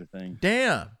her thing.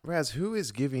 Damn. Raz, who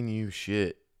is giving you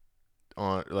shit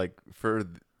on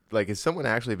is someone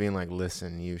actually being like,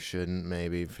 listen, you shouldn't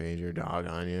maybe feed your dog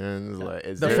onions? Like,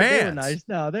 The They were fans. nice.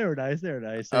 No, they were nice. They were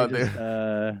nice. Oh,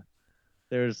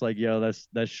 They were just like, yo, that's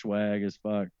swag as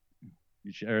fuck.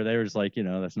 Or they were just like, you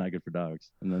know, that's not good for dogs.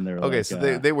 And then they were Okay, like,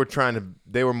 so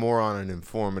they were more on an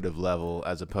informative level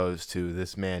as opposed to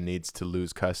this man needs to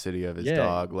lose custody of his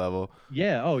dog level.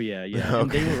 Yeah. Oh yeah. Yeah.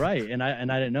 Okay. And they were right. And I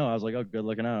didn't know. I was like, oh, good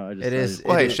looking out. It is.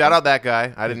 Well, hey, shout out that guy.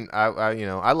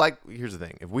 Here's the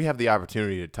thing. If we have the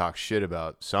opportunity to talk shit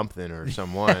about something or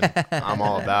someone, I'm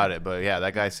all about it. But yeah,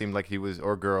 that guy seemed like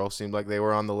or girl seemed like they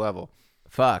were on the level.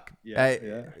 Fuck.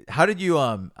 Yeah. How did you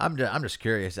I'm just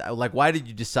curious. Like, why did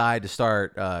you decide to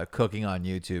start cooking on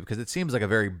YouTube? Because it seems like a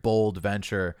very bold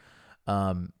venture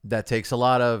that takes a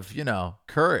lot of, you know,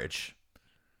 courage.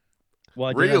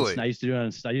 Well, Really? I used to do it on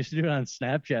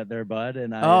Snapchat there, bud.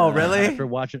 And really? After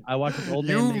I watched this old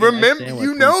man. You make an egg remember? sandwich You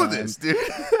one know time. this, dude.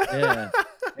 Yeah.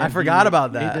 I And forgot he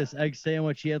about made that. this egg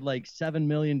sandwich. He had like 7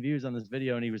 million views on this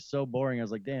video, and he was so boring. I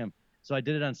was like, damn. So I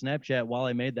did it on Snapchat while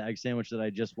I made the egg sandwich that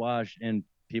I just washed, and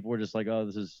people were just like, "Oh,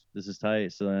 this is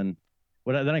tight." So then,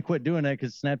 then I quit doing it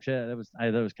because Snapchat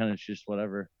that was kind of just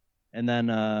whatever. And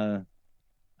then I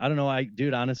don't know.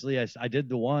 Honestly, I did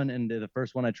the one, and the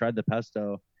first one I tried the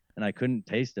pesto, and I couldn't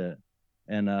taste it.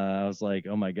 And I was like,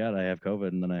 "Oh my god, I have COVID!"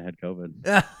 And then I had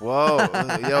COVID.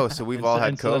 Whoa, yo! So we've all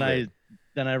had So COVID.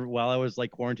 then while I was like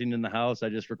quarantined in the house, I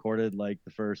just recorded like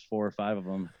the first 4 or 5 of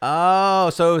them. Oh,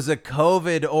 so it was a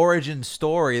COVID origin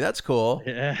story. That's cool.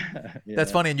 Yeah.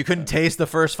 That's funny. And you couldn't taste the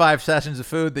first 5 sessions of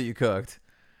food that you cooked.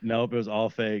 Nope, it was all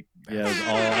fake. Yeah, it was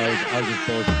all. I was just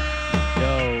bullshit.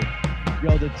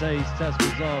 Yo, the taste test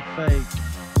was all fake.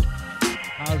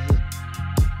 How's this?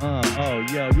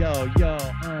 Yo,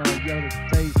 the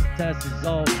taste test is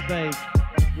all fake.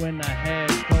 When I had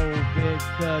COVID,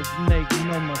 cause make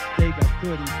no mistake, I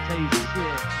couldn't taste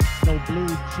shit. No blue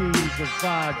cheese or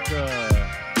vodka.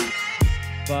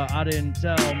 But I didn't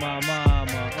tell my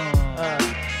mama.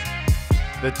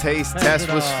 The taste Pass test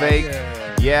it was off, fake.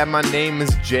 yeah. Yeah, my name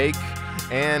is Jake,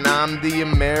 and I'm the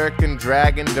American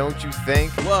Dragon, don't you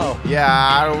think? Whoa. Yeah,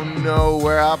 I don't know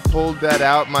where I pulled that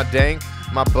out, my dank,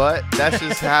 my butt. That's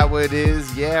just how it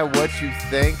is. Yeah, what you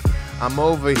think? I'm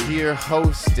over here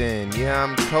hosting. Yeah,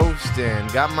 I'm coasting.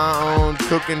 Got my own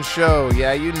cooking show.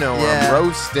 Yeah, you know Yeah. I'm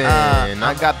roasting.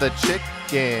 I got the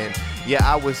chicken. Yeah,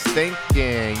 I was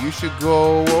thinking you should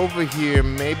go over here.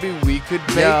 Maybe we could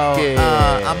bake it.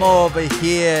 I'm over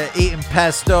here eating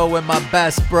pesto with my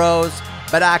best bros,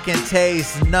 but I can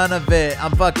taste none of it.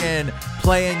 I'm fucking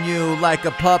playing you like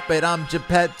a puppet. I'm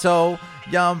Geppetto.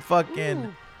 Yeah, I'm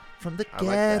fucking from the I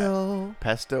like that. ghetto.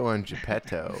 Pesto and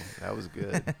Geppetto. That was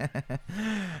good.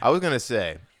 I was going to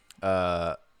say,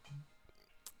 I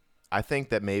think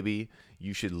that maybe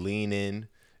you should lean in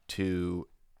to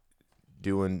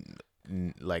doing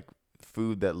like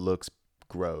food that looks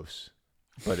gross,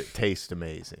 but it tastes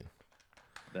amazing.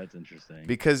 That's interesting.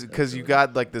 Because you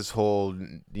got like this whole,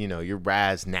 you know, you're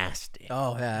Raz nasty.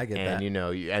 Oh yeah, I get And that. you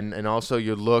know, and also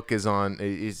your look is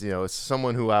you know, it's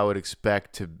someone who I would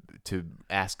expect to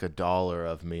ask $1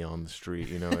 of me on the street.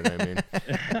 You know what I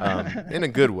mean? In a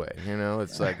good way. You know,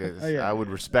 it's like I would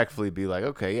respectfully be like,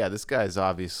 okay, yeah, this guy's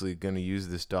obviously going to use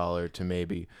this $1 to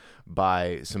maybe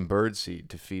buy some bird seed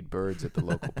to feed birds at the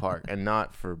local park, and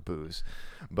not for booze.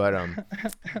 But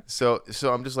so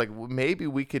I'm just like, well, maybe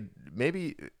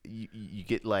you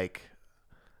get like.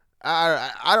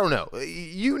 I don't know.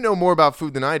 You know more about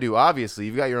food than I do. Obviously,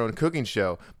 you've got your own cooking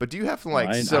show. But do you have some like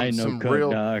I know some cook,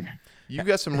 real? dog. You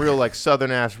got some real like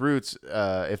southern ass roots.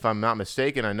 If I'm not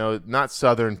mistaken, I know not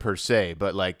southern per se,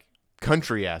 but like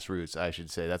country ass roots. I should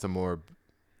say that's a more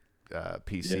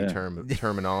PC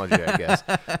terminology, I guess.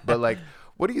 But like,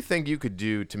 what do you think you could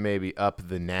do to maybe up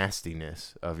the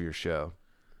nastiness of your show?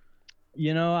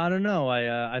 You know, I don't know.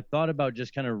 I thought about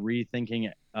just kind of rethinking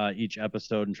each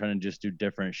episode and trying to just do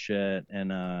different shit and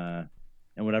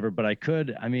whatever. But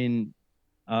I mean,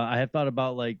 I have thought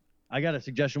about like, I got a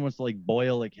suggestion once to like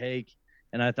boil a cake,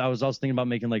 and I was also thinking about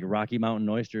making like Rocky Mountain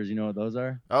oysters. You know what those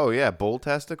are? Oh yeah, bull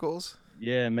testicles.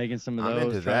 Yeah, making some of I'm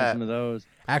those, into trying that. some of those.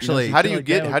 Actually, so How I do feel you like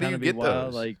get that would how do kinda you be get wild,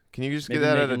 those? Like, Can you just get maybe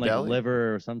that at a making, like deli?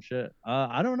 liver or some shit.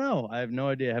 I don't know. I have no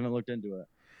idea. I haven't looked into it.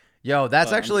 Yo, that's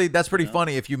But, pretty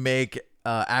funny if you make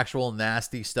actual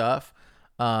nasty stuff,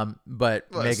 but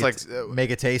Well, make it's it like, make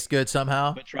it taste good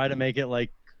somehow. But try to make it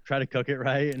like try to cook it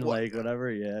right and like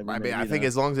whatever. Yeah. I mean, maybe I think not.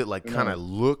 as long as it like Who kind of knows?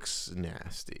 looks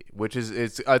nasty, which is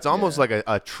it's almost like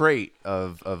a trait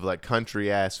of like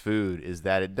country ass food, is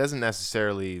that it doesn't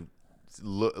necessarily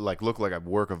look like a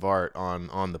work of art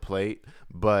on the plate,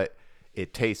 but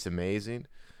it tastes amazing.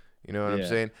 You know what I'm Yeah.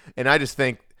 saying? And I just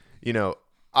think, you know,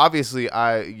 obviously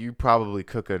you probably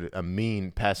cook a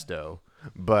mean pesto,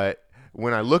 but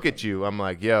when I look at you, I'm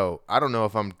like, yo, I don't know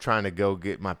if I'm trying to go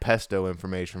get my pesto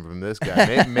information from this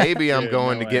guy. Maybe I'm Dude,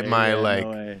 going no to get way. my Yeah, no like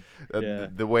way. Yeah.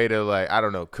 the way to like, I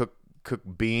don't know, cook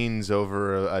beans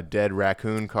over a dead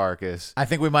raccoon carcass. I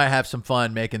think we might have some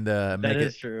fun making That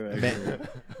is true. actually.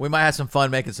 we might have some fun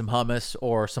making some hummus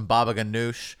or some baba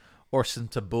ganoush or some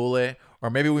tabbouleh, or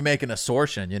maybe we make an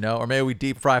assortion, you know, or maybe we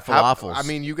deep fry falafels. I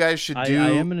mean, you guys should I do.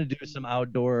 am gonna do some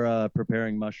outdoor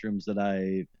preparing mushrooms that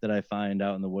I find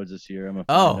out in the woods this year. I'm gonna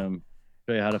Oh. find them,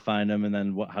 show you how to find them, and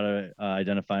then how to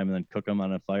identify them, and then cook them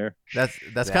on a fire.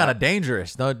 that's kind of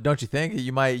dangerous, don't you think?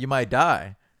 You might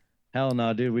die. Hell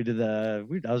no, dude. We did that.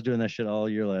 I was doing that shit all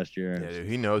year last year. Yeah, dude,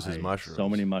 he knows his I- mushrooms. So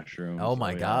many mushrooms. Oh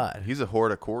my yeah. god. He's a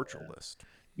horticulturalist.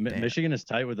 Damn. Michigan is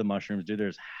tight with the mushrooms, dude.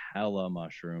 There's hella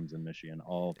mushrooms in Michigan.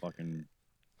 All fucking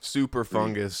Super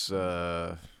fungus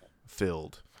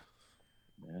filled.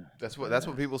 yeah. That's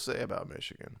what people say about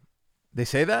Michigan. They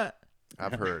say that?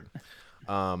 I've heard.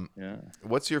 Yeah.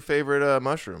 What's your favorite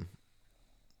mushroom?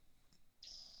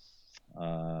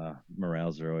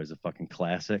 Morels are always a fucking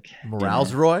classic.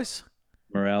 Morales Royce?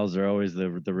 Morels are always the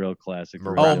real classic. the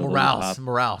Morels. Oh, real Morales. top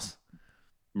Morales.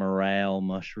 Morale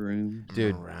mushroom.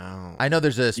 Dude, Around. I know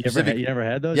there's a specific You never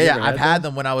had those? Yeah, You yeah, ever I've had those?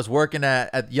 them when I was working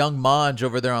at Young Monge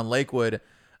over there on Lakewood,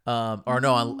 or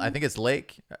no, I think it's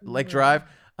Lake Drive.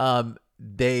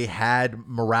 They had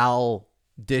morale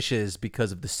dishes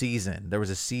because of the season. There was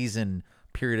a season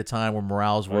period of time where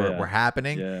morales were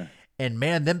happening, Yeah. and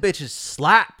man, them bitches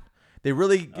slap. They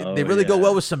really Oh, go yeah.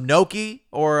 well with some gnocchi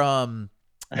or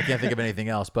I can't think of anything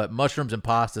else, but mushrooms and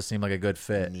pasta seem like a good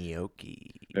fit.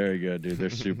 Gnocchi. Very good, dude. They're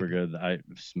super good. I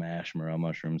smash morel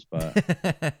mushrooms, but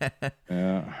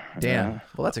yeah. Damn. Yeah.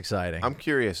 Well, that's exciting. I'm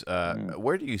curious.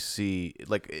 Where do you see,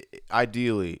 like,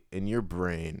 ideally in your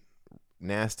brain,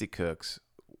 Nasty Cooks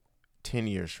 10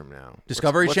 years from now?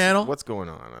 Discovery Channel? What's going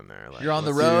on there? Like, You're on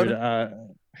the what's- road?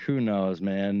 Dude, who knows,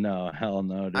 man? No, hell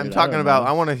no, dude. I'm I talking don't about. know.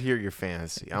 I want to hear your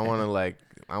fantasy. I want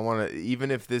to even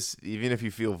if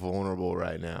you feel vulnerable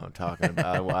right now, talking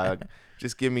about.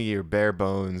 Just give me your bare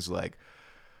bones, like,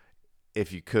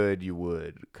 if you could, you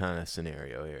would kind of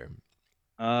scenario here.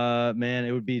 Man,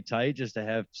 it would be tight just to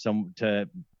have to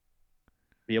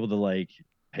be able to like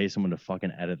pay someone to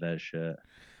fucking edit that shit.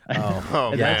 Oh,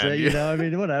 And that's man. it, you know. I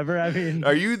mean, whatever. I mean,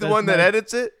 Are you the that's one that my-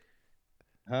 edits it?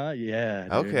 Huh? Yeah.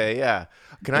 dude. Okay, yeah.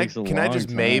 Can Takes a I just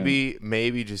long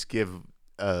maybe just give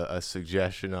a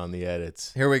suggestion on the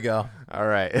edits? Here we go. All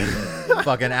right.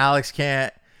 Fucking Alex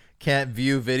can't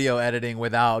view video editing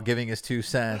without giving his 2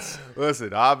 cents.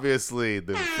 Listen, obviously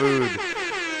the food.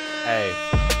 Hey,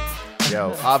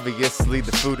 yo, obviously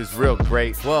the food is real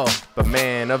great. Whoa. But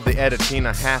man, of the editing,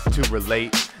 I have to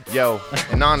relate. Yo,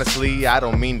 and honestly, I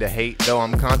don't mean to hate, though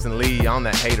I'm constantly on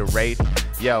that hater rate.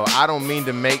 Yo, I don't mean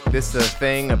to make this a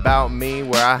thing about me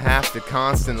where I have to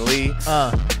constantly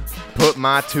put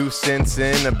my 2 cents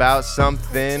in about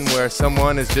something where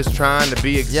someone is just trying to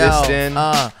be existing.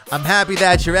 I'm happy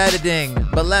that you're editing,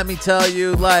 but let me tell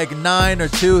you like 9 or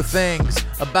 2 things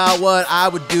about what I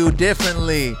would do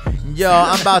differently. Yo,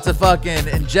 I'm about to fucking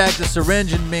inject a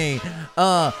syringe in me,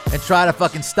 and try to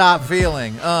fucking stop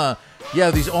feeling. Yo,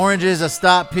 these oranges are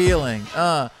stop peeling.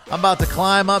 I'm about to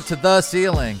climb up to the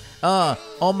ceiling.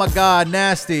 Oh my god,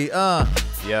 nasty.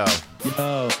 Yo,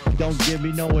 Yo, don't give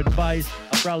me no advice.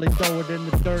 I'll probably throw it in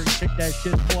the dirt and kick that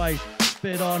shit twice.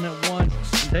 Spit on it once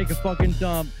and take a fucking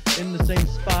dump in the same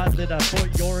spot that I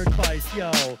put your advice.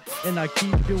 Yo, and I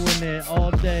keep doing it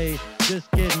all day. Just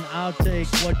kidding, I'll take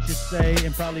what you say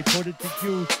and probably put it to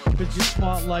use. Cause you're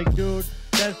smart like, dude,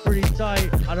 that's pretty tight.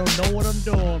 I don't know what I'm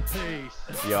doing.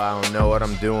 Peace. yo, I don't know what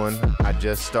I'm doing. I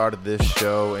just started this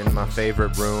show in my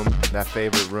favorite room. That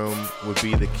favorite room would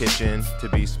be the kitchen, to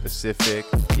be specific.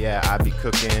 Yeah, I be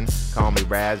cooking. Call me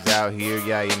Raz out here.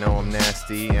 Yeah, you know I'm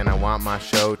nasty, and I want my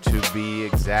show to be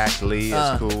exactly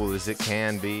as cool as it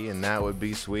can be, and that would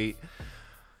be sweet.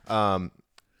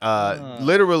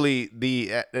 Literally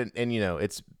and you know,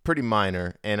 it's pretty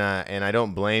minor, and I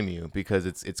don't blame you, because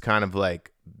it's kind of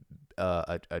like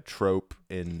a trope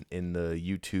in the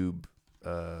YouTube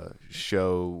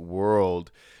show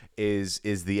world is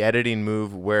the editing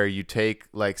move where you take,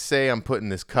 like, say I'm putting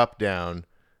this cup down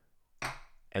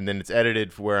and then it's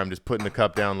edited for where I'm just putting the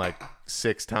cup down like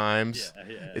 6 times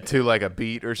to like a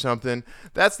beat or something.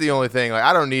 That's the only thing. Like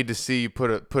I don't need to see you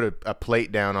put a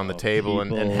plate down on the table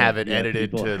and have it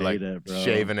edited to like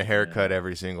shaving a haircut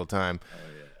every single time.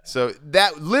 So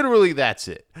that's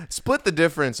it. Split the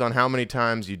difference on how many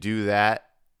times you do that.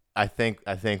 I think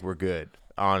we're good.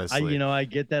 Honestly, I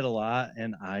get that a lot,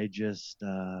 and I just,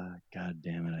 God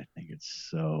damn it, I think it's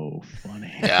so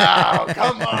funny. Oh,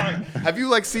 come on! Have you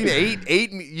like seen eight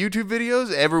YouTube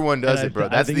videos? Everyone does it, bro.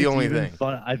 That's the only thing.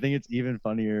 I think it's even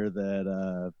funnier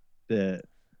that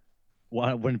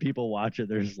when people watch it,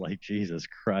 they're just like, Jesus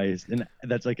Christ, and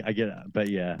that's like I get it, but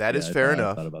yeah, that is fair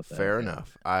enough. Fair yeah.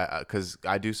 enough. Because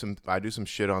I do some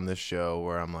shit on this show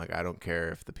where I'm like, I don't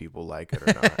care if the people like it or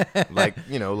not. like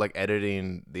like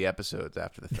editing the episodes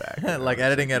after the fact. Like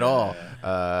editing at all.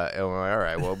 And we're like, all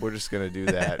right, well, we're just gonna do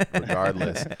that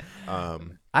regardless.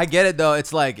 I get it though.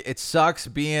 It's like it sucks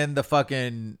being the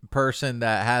fucking person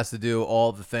that has to do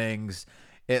all the things.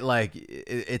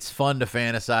 It's fun to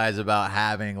fantasize about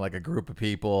having like a group of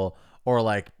people or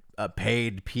like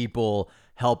paid people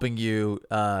helping you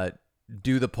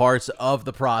do the parts of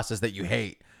the process that you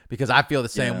hate, because I feel the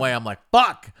same way. I'm like,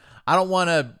 fuck, I don't want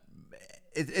to.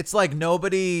 It's like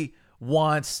nobody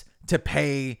wants to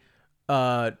pay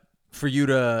for you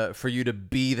to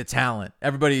be the talent.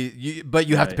 Everybody, but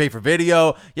you have to pay for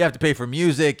video, you have to pay for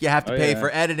music, you have to pay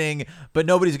for editing, but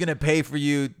nobody's gonna pay for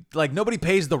you. Like nobody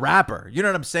pays the rapper. You know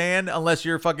what I'm saying? Unless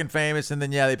you're fucking famous, and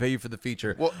then they pay you for the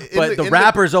feature. Well, but the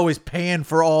rapper's always paying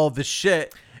for all the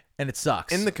shit, and it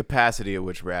sucks. In the capacity at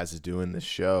which Raz is doing this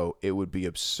show, it would be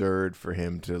absurd for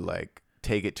him to like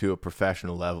take it to a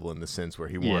professional level in the sense where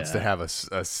he wants to have a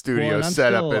studio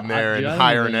set up in there and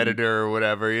hire an editor or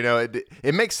whatever.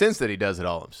 It makes sense that he does it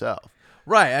all himself.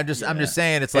 Right. I'm just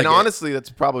saying it's like, and honestly,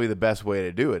 that's probably the best way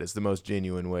to do it. It's the most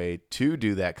genuine way to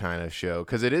do that kind of show,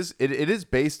 because it is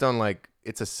based on like,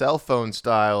 it's a cell phone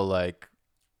style, like,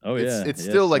 it's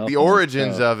still like the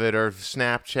origins of it, or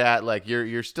Snapchat. Like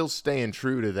you're still staying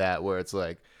true to that, where it's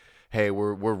like, hey,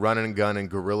 we're running and gunning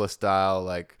guerrilla style,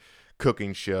 like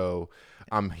cooking show.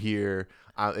 I'm here.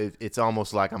 It's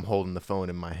almost like I'm holding the phone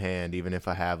in my hand, even if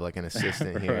I have like an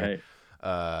assistant here.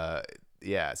 Right.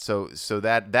 So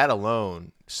that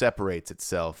alone separates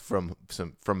itself from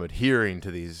adhering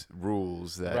to these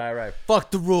rules. Right.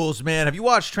 Fuck the rules, man. Have you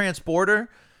watched Transporter?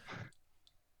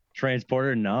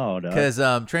 Transporter? No. Because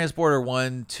Transporter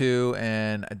 1, 2,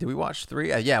 and did we watch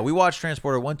 3? Yeah, we watched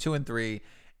Transporter 1, 2, and 3,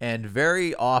 and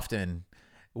very often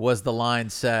was the line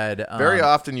said. Very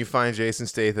often you find Jason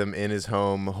Statham in his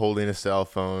home holding a cell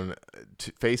phone,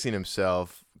 facing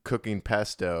himself, cooking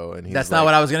pesto, and he's That's not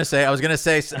what I was going to say. I was going to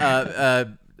say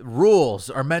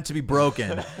rules are meant to be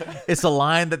broken. It's a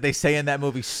line that they say in that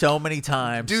movie so many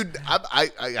times. Dude, I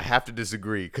have to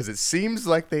disagree, because it seems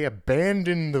like they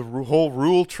abandoned the whole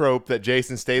rule trope that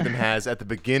Jason Statham has at the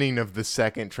beginning of the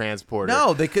second Transporter.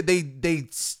 No, they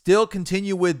still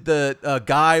continue with the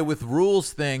guy with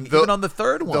rules thing, even on the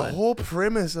third one. The whole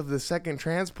premise of the second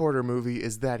Transporter movie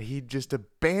is that he just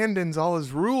abandons all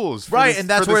his rules for and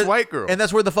that's for where this white girl. And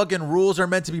that's where the fucking rules are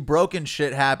meant to be broken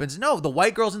shit happens. No, the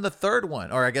white girl's in the third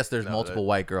one. Or I guess there's multiple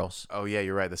white girls. Oh yeah,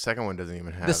 you're right. The second one doesn't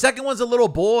even have. The second one's a little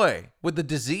boy with the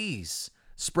disease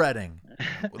spreading.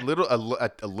 A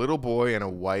little boy and a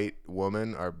white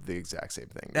woman are the exact same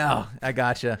thing. Oh, I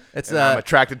gotcha. It's I'm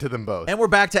attracted to them both. And we're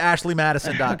back to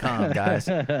AshleyMadison.com, guys.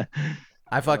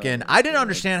 I didn't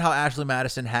understand how Ashley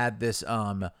Madison had this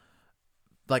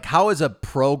like, how is a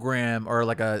program or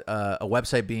like a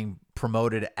website being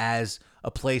promoted as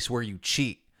a place where you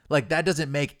cheat? Like, that doesn't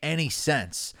make any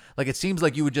sense. Like, it seems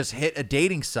like you would just hit a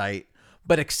dating site,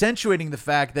 but accentuating the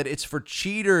fact that it's for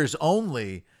cheaters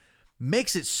only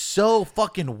makes it so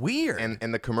fucking weird.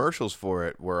 And the commercials for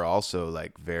it were also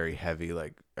like very heavy.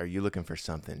 Like, are you looking for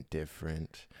something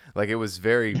different? Like, it was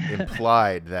very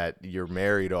implied that you're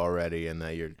married already and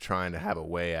that you're trying to have a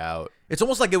way out. It's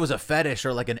almost like it was a fetish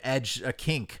or like a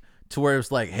kink, to where it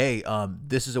was like, hey,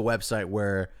 this is a website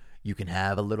where you can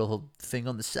have a little thing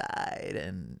on the side,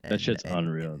 and that shit's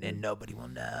unreal, and nobody will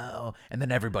know. And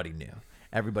then everybody knew.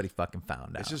 Everybody fucking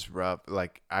found out. It's just rough.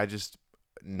 Like,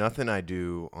 nothing I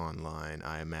do online,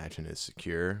 I imagine, is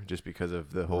secure, just because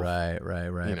of the whole right.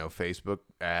 Facebook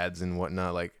ads and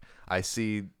whatnot. Like, I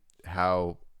see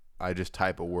how I just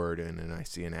type a word in and I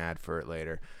see an ad for it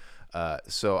later.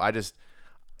 So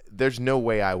there's no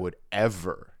way I would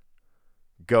ever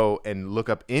go and look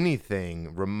up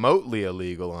anything remotely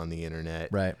illegal on the internet,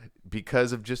 right?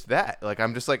 Because of just that. Like,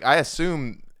 I'm just like, I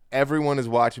assume everyone is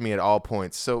watching me at all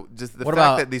points. So just the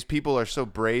fact that these people are so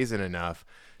brazen enough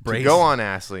Brace. go on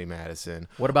Ashley Madison.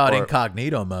 What about or-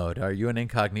 incognito mode? Are you in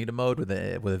incognito mode with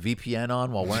a VPN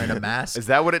on while wearing a mask? Is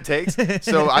that what it takes?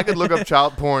 So I could look up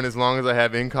child porn as long as I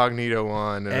have incognito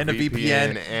on And a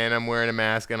VPN. and I'm wearing a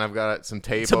mask and I've got some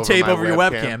tape Some over tape my over your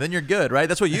webcam. Then you're good, right?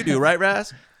 That's what you do, right,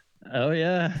 Raz? Oh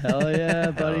yeah, hell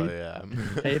yeah, buddy. Oh yeah.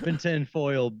 Tape and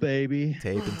tinfoil, baby.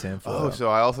 Tape and tinfoil. Oh, so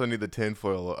I also need the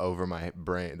tinfoil over my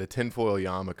brain. The tinfoil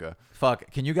yarmulke.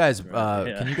 Fuck. Can you guys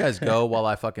go while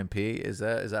I fucking pee? Is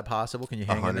that possible? Can you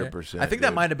hang in there? 100%, I think that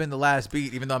dude. might have been the last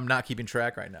beat, even though I'm not keeping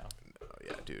track right now. Oh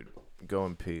yeah, dude. Go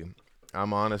and pee.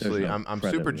 I'm honestly, no I'm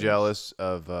credit super rules. jealous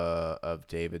of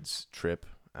David's trip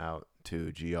out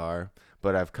to GR,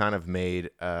 but I've kind of made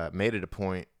it a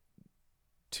point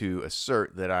to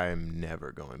assert that I am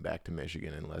never going back to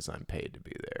Michigan unless I'm paid to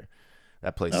be there.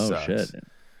 That place Oh sucks. shit.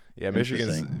 Yeah,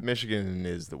 Interesting. Michigan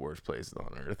is the worst place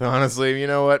on earth. Honestly, you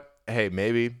know what? Hey,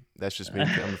 maybe that's just me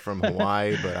coming from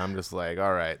Hawaii, but I'm just like,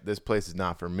 all right, this place is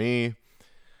not for me.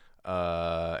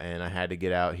 And I had to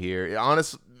get out here.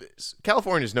 Honestly,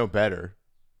 California's no better,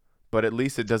 but at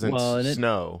least it doesn't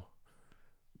snow.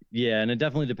 Yeah, and it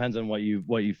definitely depends on what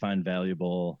you find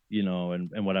valuable,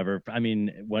 and whatever. I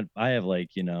mean, what I have, like,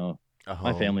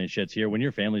 my family and shit's here. When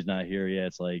your family's not here, yeah,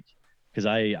 it's like, because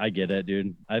I get it,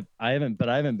 dude. I haven't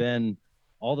been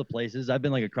all the places. I've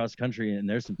been like across the country, and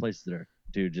there's some places that are,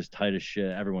 dude, just tight as shit.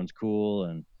 Everyone's cool,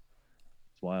 and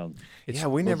it's wild.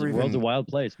 World's a wild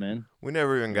place, man. We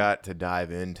never even got to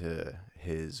dive into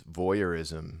his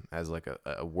voyeurism as like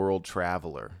a world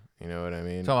traveler. You know what I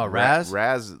mean? Talking about Raz?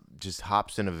 Raz just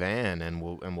hops in a van and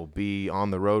will be on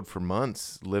the road for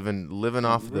months, living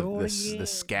off the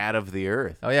scat of the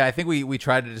earth. Oh yeah, I think we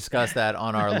tried to discuss that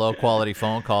on our low quality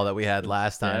phone call that we had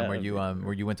last time, where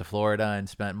you went to Florida and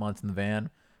spent months in the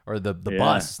van or the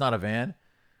bus. It's not a van.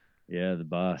 Yeah, the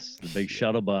bus, the big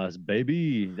shuttle bus,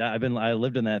 baby. I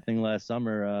lived in that thing last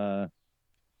summer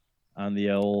on the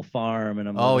old farm,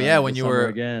 and when you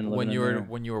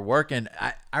were working.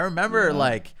 I remember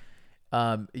like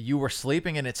you were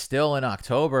sleeping in it still in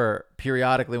October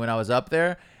periodically when I was up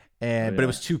there, but it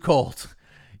was too cold.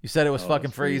 You said it was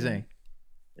fucking freezing.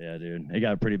 Yeah, dude, it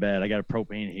got pretty bad. I got a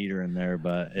propane heater in there,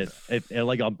 but it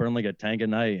like I'll burn like a tank a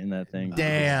night in that thing.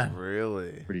 Damn,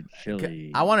 really pretty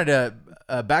chilly. I wanted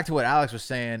to back to what Alex was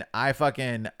saying. I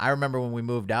remember when we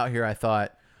moved out here, I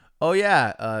thought, oh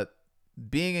yeah,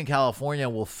 being in California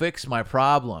will fix my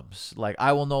problems. Like,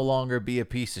 I will no longer be a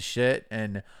piece of shit,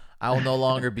 and I will no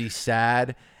longer be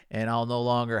sad, and I'll no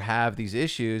longer have these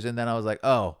issues. And then I was like,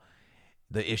 oh,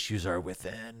 the issues are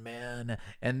within, man.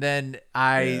 And then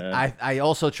I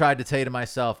also tried to say to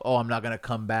myself, oh, I'm not going to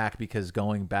come back, because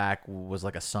going back was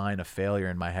like a sign of failure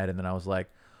in my head. And then I was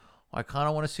like, I kind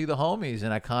of want to see the homies,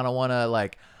 and I kind of want to,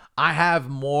 like, I have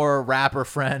more rapper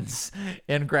friends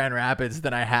in Grand Rapids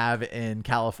than I have in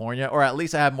California, or at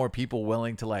least I have more people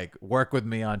willing to like work with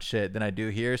me on shit than I do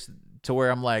here, to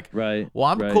where I'm like, well,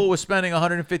 I'm cool with spending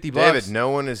 $150. David, no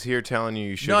one is here telling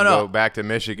you shouldn't go back to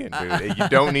Michigan, dude. You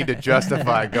don't need to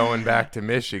justify going back to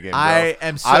Michigan, bro.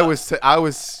 I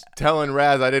was telling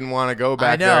Raz I didn't want to go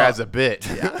back there as a bit.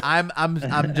 Yeah,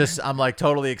 I'm like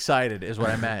totally excited is what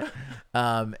I meant.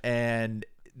 And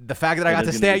the fact that I got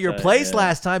to stay at your place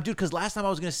last time, dude, because last time I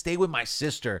was going to stay with my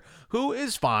sister, who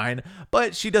is fine,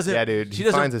 but she doesn't. Yeah, dude, she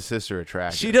finds a sister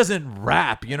attractive. She doesn't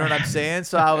rap, you know what I'm saying?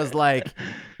 So I was like,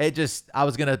 I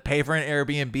was going to pay for an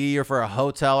Airbnb or for a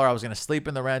hotel, or I was going to sleep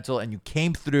in the rental, and you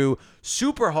came through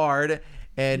super hard.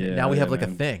 And now we have like a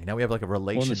thing. Now we have like a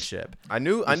relationship. I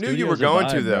knew you were going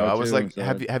to, though. I was like,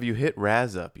 have you hit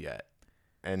Raz up yet?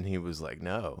 And he was like,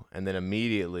 no. And then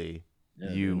immediately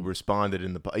you responded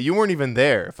in the. You weren't even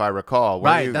there, if I recall.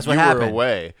 Right, that's what happened. You were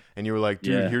away, and you were like,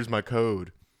 dude, here's my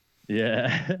code.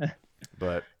 Yeah.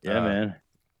 But man.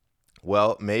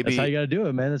 Well, maybe that's how you gotta do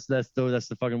it, man. That's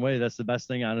the fucking way. That's the best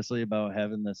thing, honestly, about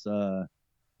having this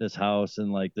this house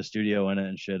and like the studio in it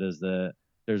and shit, is that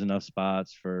there's enough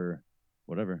spots for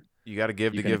whatever. You got to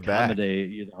give to give back.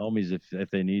 Accommodate the homies if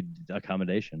they need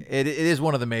accommodation. It is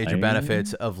one of the major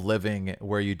benefits of living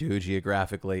where you do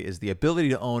geographically, is the ability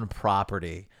to own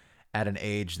property at an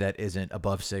age that isn't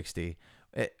above 60,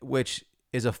 which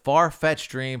is a far-fetched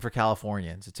dream for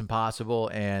Californians. It's impossible,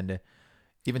 and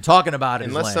even talking about it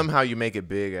unless is lame. Somehow you make it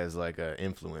big as like an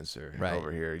influencer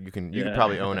over here. You could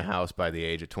probably own a house by the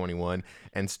age of 21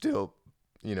 and still.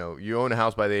 You know, you own a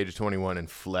house by the age of 21 and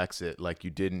flex it like you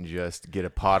didn't just get a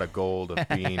pot of gold of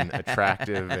being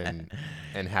attractive and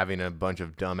having a bunch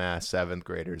of dumbass 7th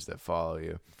graders that follow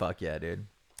you. Fuck yeah, dude.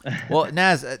 Well,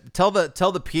 Naz, tell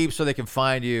the peeps so they can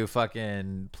find you.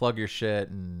 Fucking plug your shit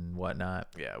and whatnot.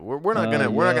 Yeah, we're not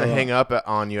gonna hang up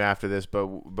on you after this, but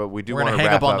we do want to hang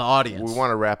wrap up on the audience. We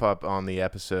want to wrap up on the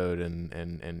episode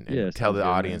and tell the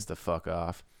audience to fuck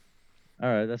off.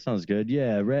 All right, that sounds good.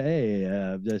 Yeah,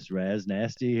 hey, this Raz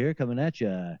Nasty here coming at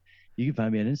you. You can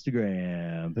find me on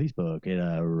Instagram, Facebook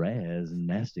at Raz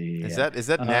Nasty. Is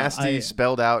that nasty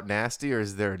spelled out nasty, or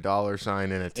is there a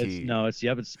 $sign and a T?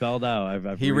 It's spelled out.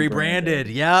 I've he rebranded.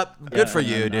 Yep, good for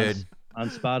you, dude. On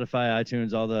Spotify,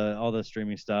 iTunes, all the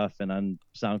streaming stuff, and on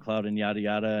SoundCloud and yada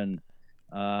yada, and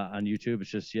on YouTube,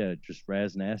 it's just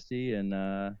Raz Nasty,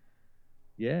 and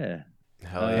yeah.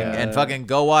 Hell yeah. And fucking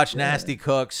go watch Nasty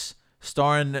Cooks,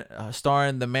 starring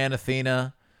the man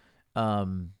Athena.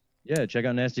 Yeah, check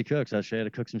out Nasty Cooks. I'll show you how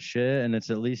to cook some shit, and it's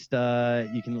at least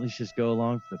you can at least just go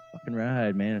along for the fucking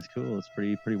ride, man. It's cool. It's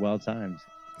pretty wild times.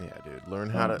 Yeah, dude. Learn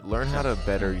how to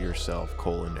better yourself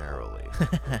culinarily.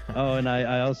 Oh, and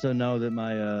I also know that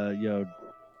my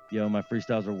my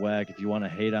freestyles are whack. If you want to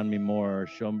hate on me more,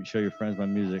 show your friends my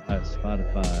music at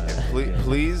Spotify.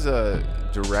 Please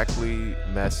directly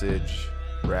message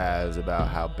Raz about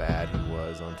how bad he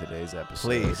was on today's episode.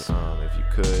 Please, if you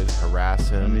could harass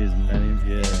him.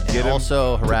 Get him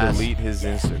also to harass. Delete his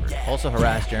Instagram. Also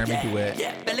harass Jeremy DeWitt.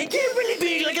 Belly get really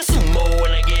big like a sumo,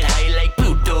 and I get high like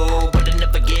Pluto, but I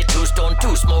never get too stoned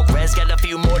to smoke. Raz got a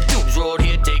few more tubes rolled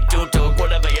here, take two toke,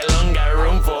 whatever your lung got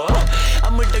room for.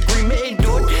 I'm with the green man,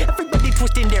 dude. Everybody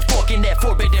twisting their fork in that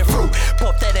forbidden fruit.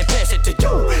 Pop that and pass it to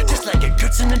you, just like a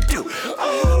good son to do.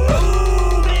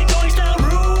 Ooh, big boy style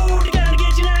rude. You gotta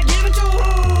get you not giving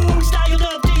to. Styled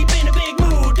up deep in a big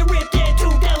mood. The rip that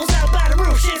two devils out by the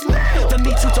roof. Shit's mad. The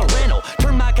meat suits are rental.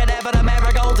 Turn my cadaver to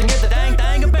marigolds and get the dang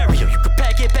thing a burial. You can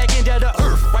pack it back into the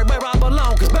earth, right where I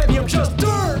belong, cause baby I'm just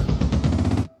dirt.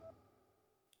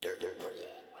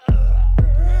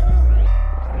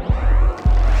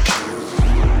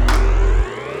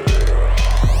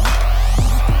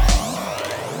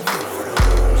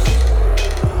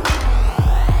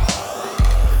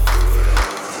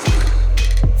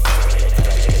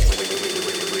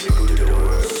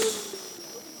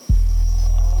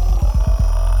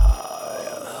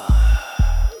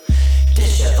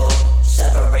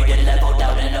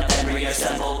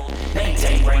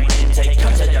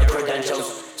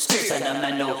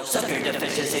 Severe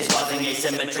deficiencies causing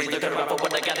asymmetry. Looking around for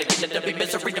what I gotta get into be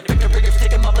misery. The victory is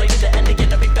taking my blade to the end again.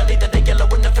 To be belly that they yellow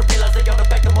enough to realize they gotta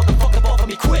back the motherfucker off of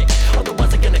me quick. Otherwise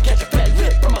they're gonna catch a fat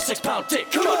lip from a 6-pound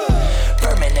dick. Come on!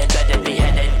 Vermin embedded,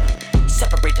 beheaded.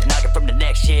 Separate the nugget from the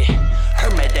next shit.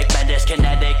 Hermetic, madness,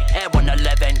 kinetic. At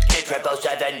 111, K-777.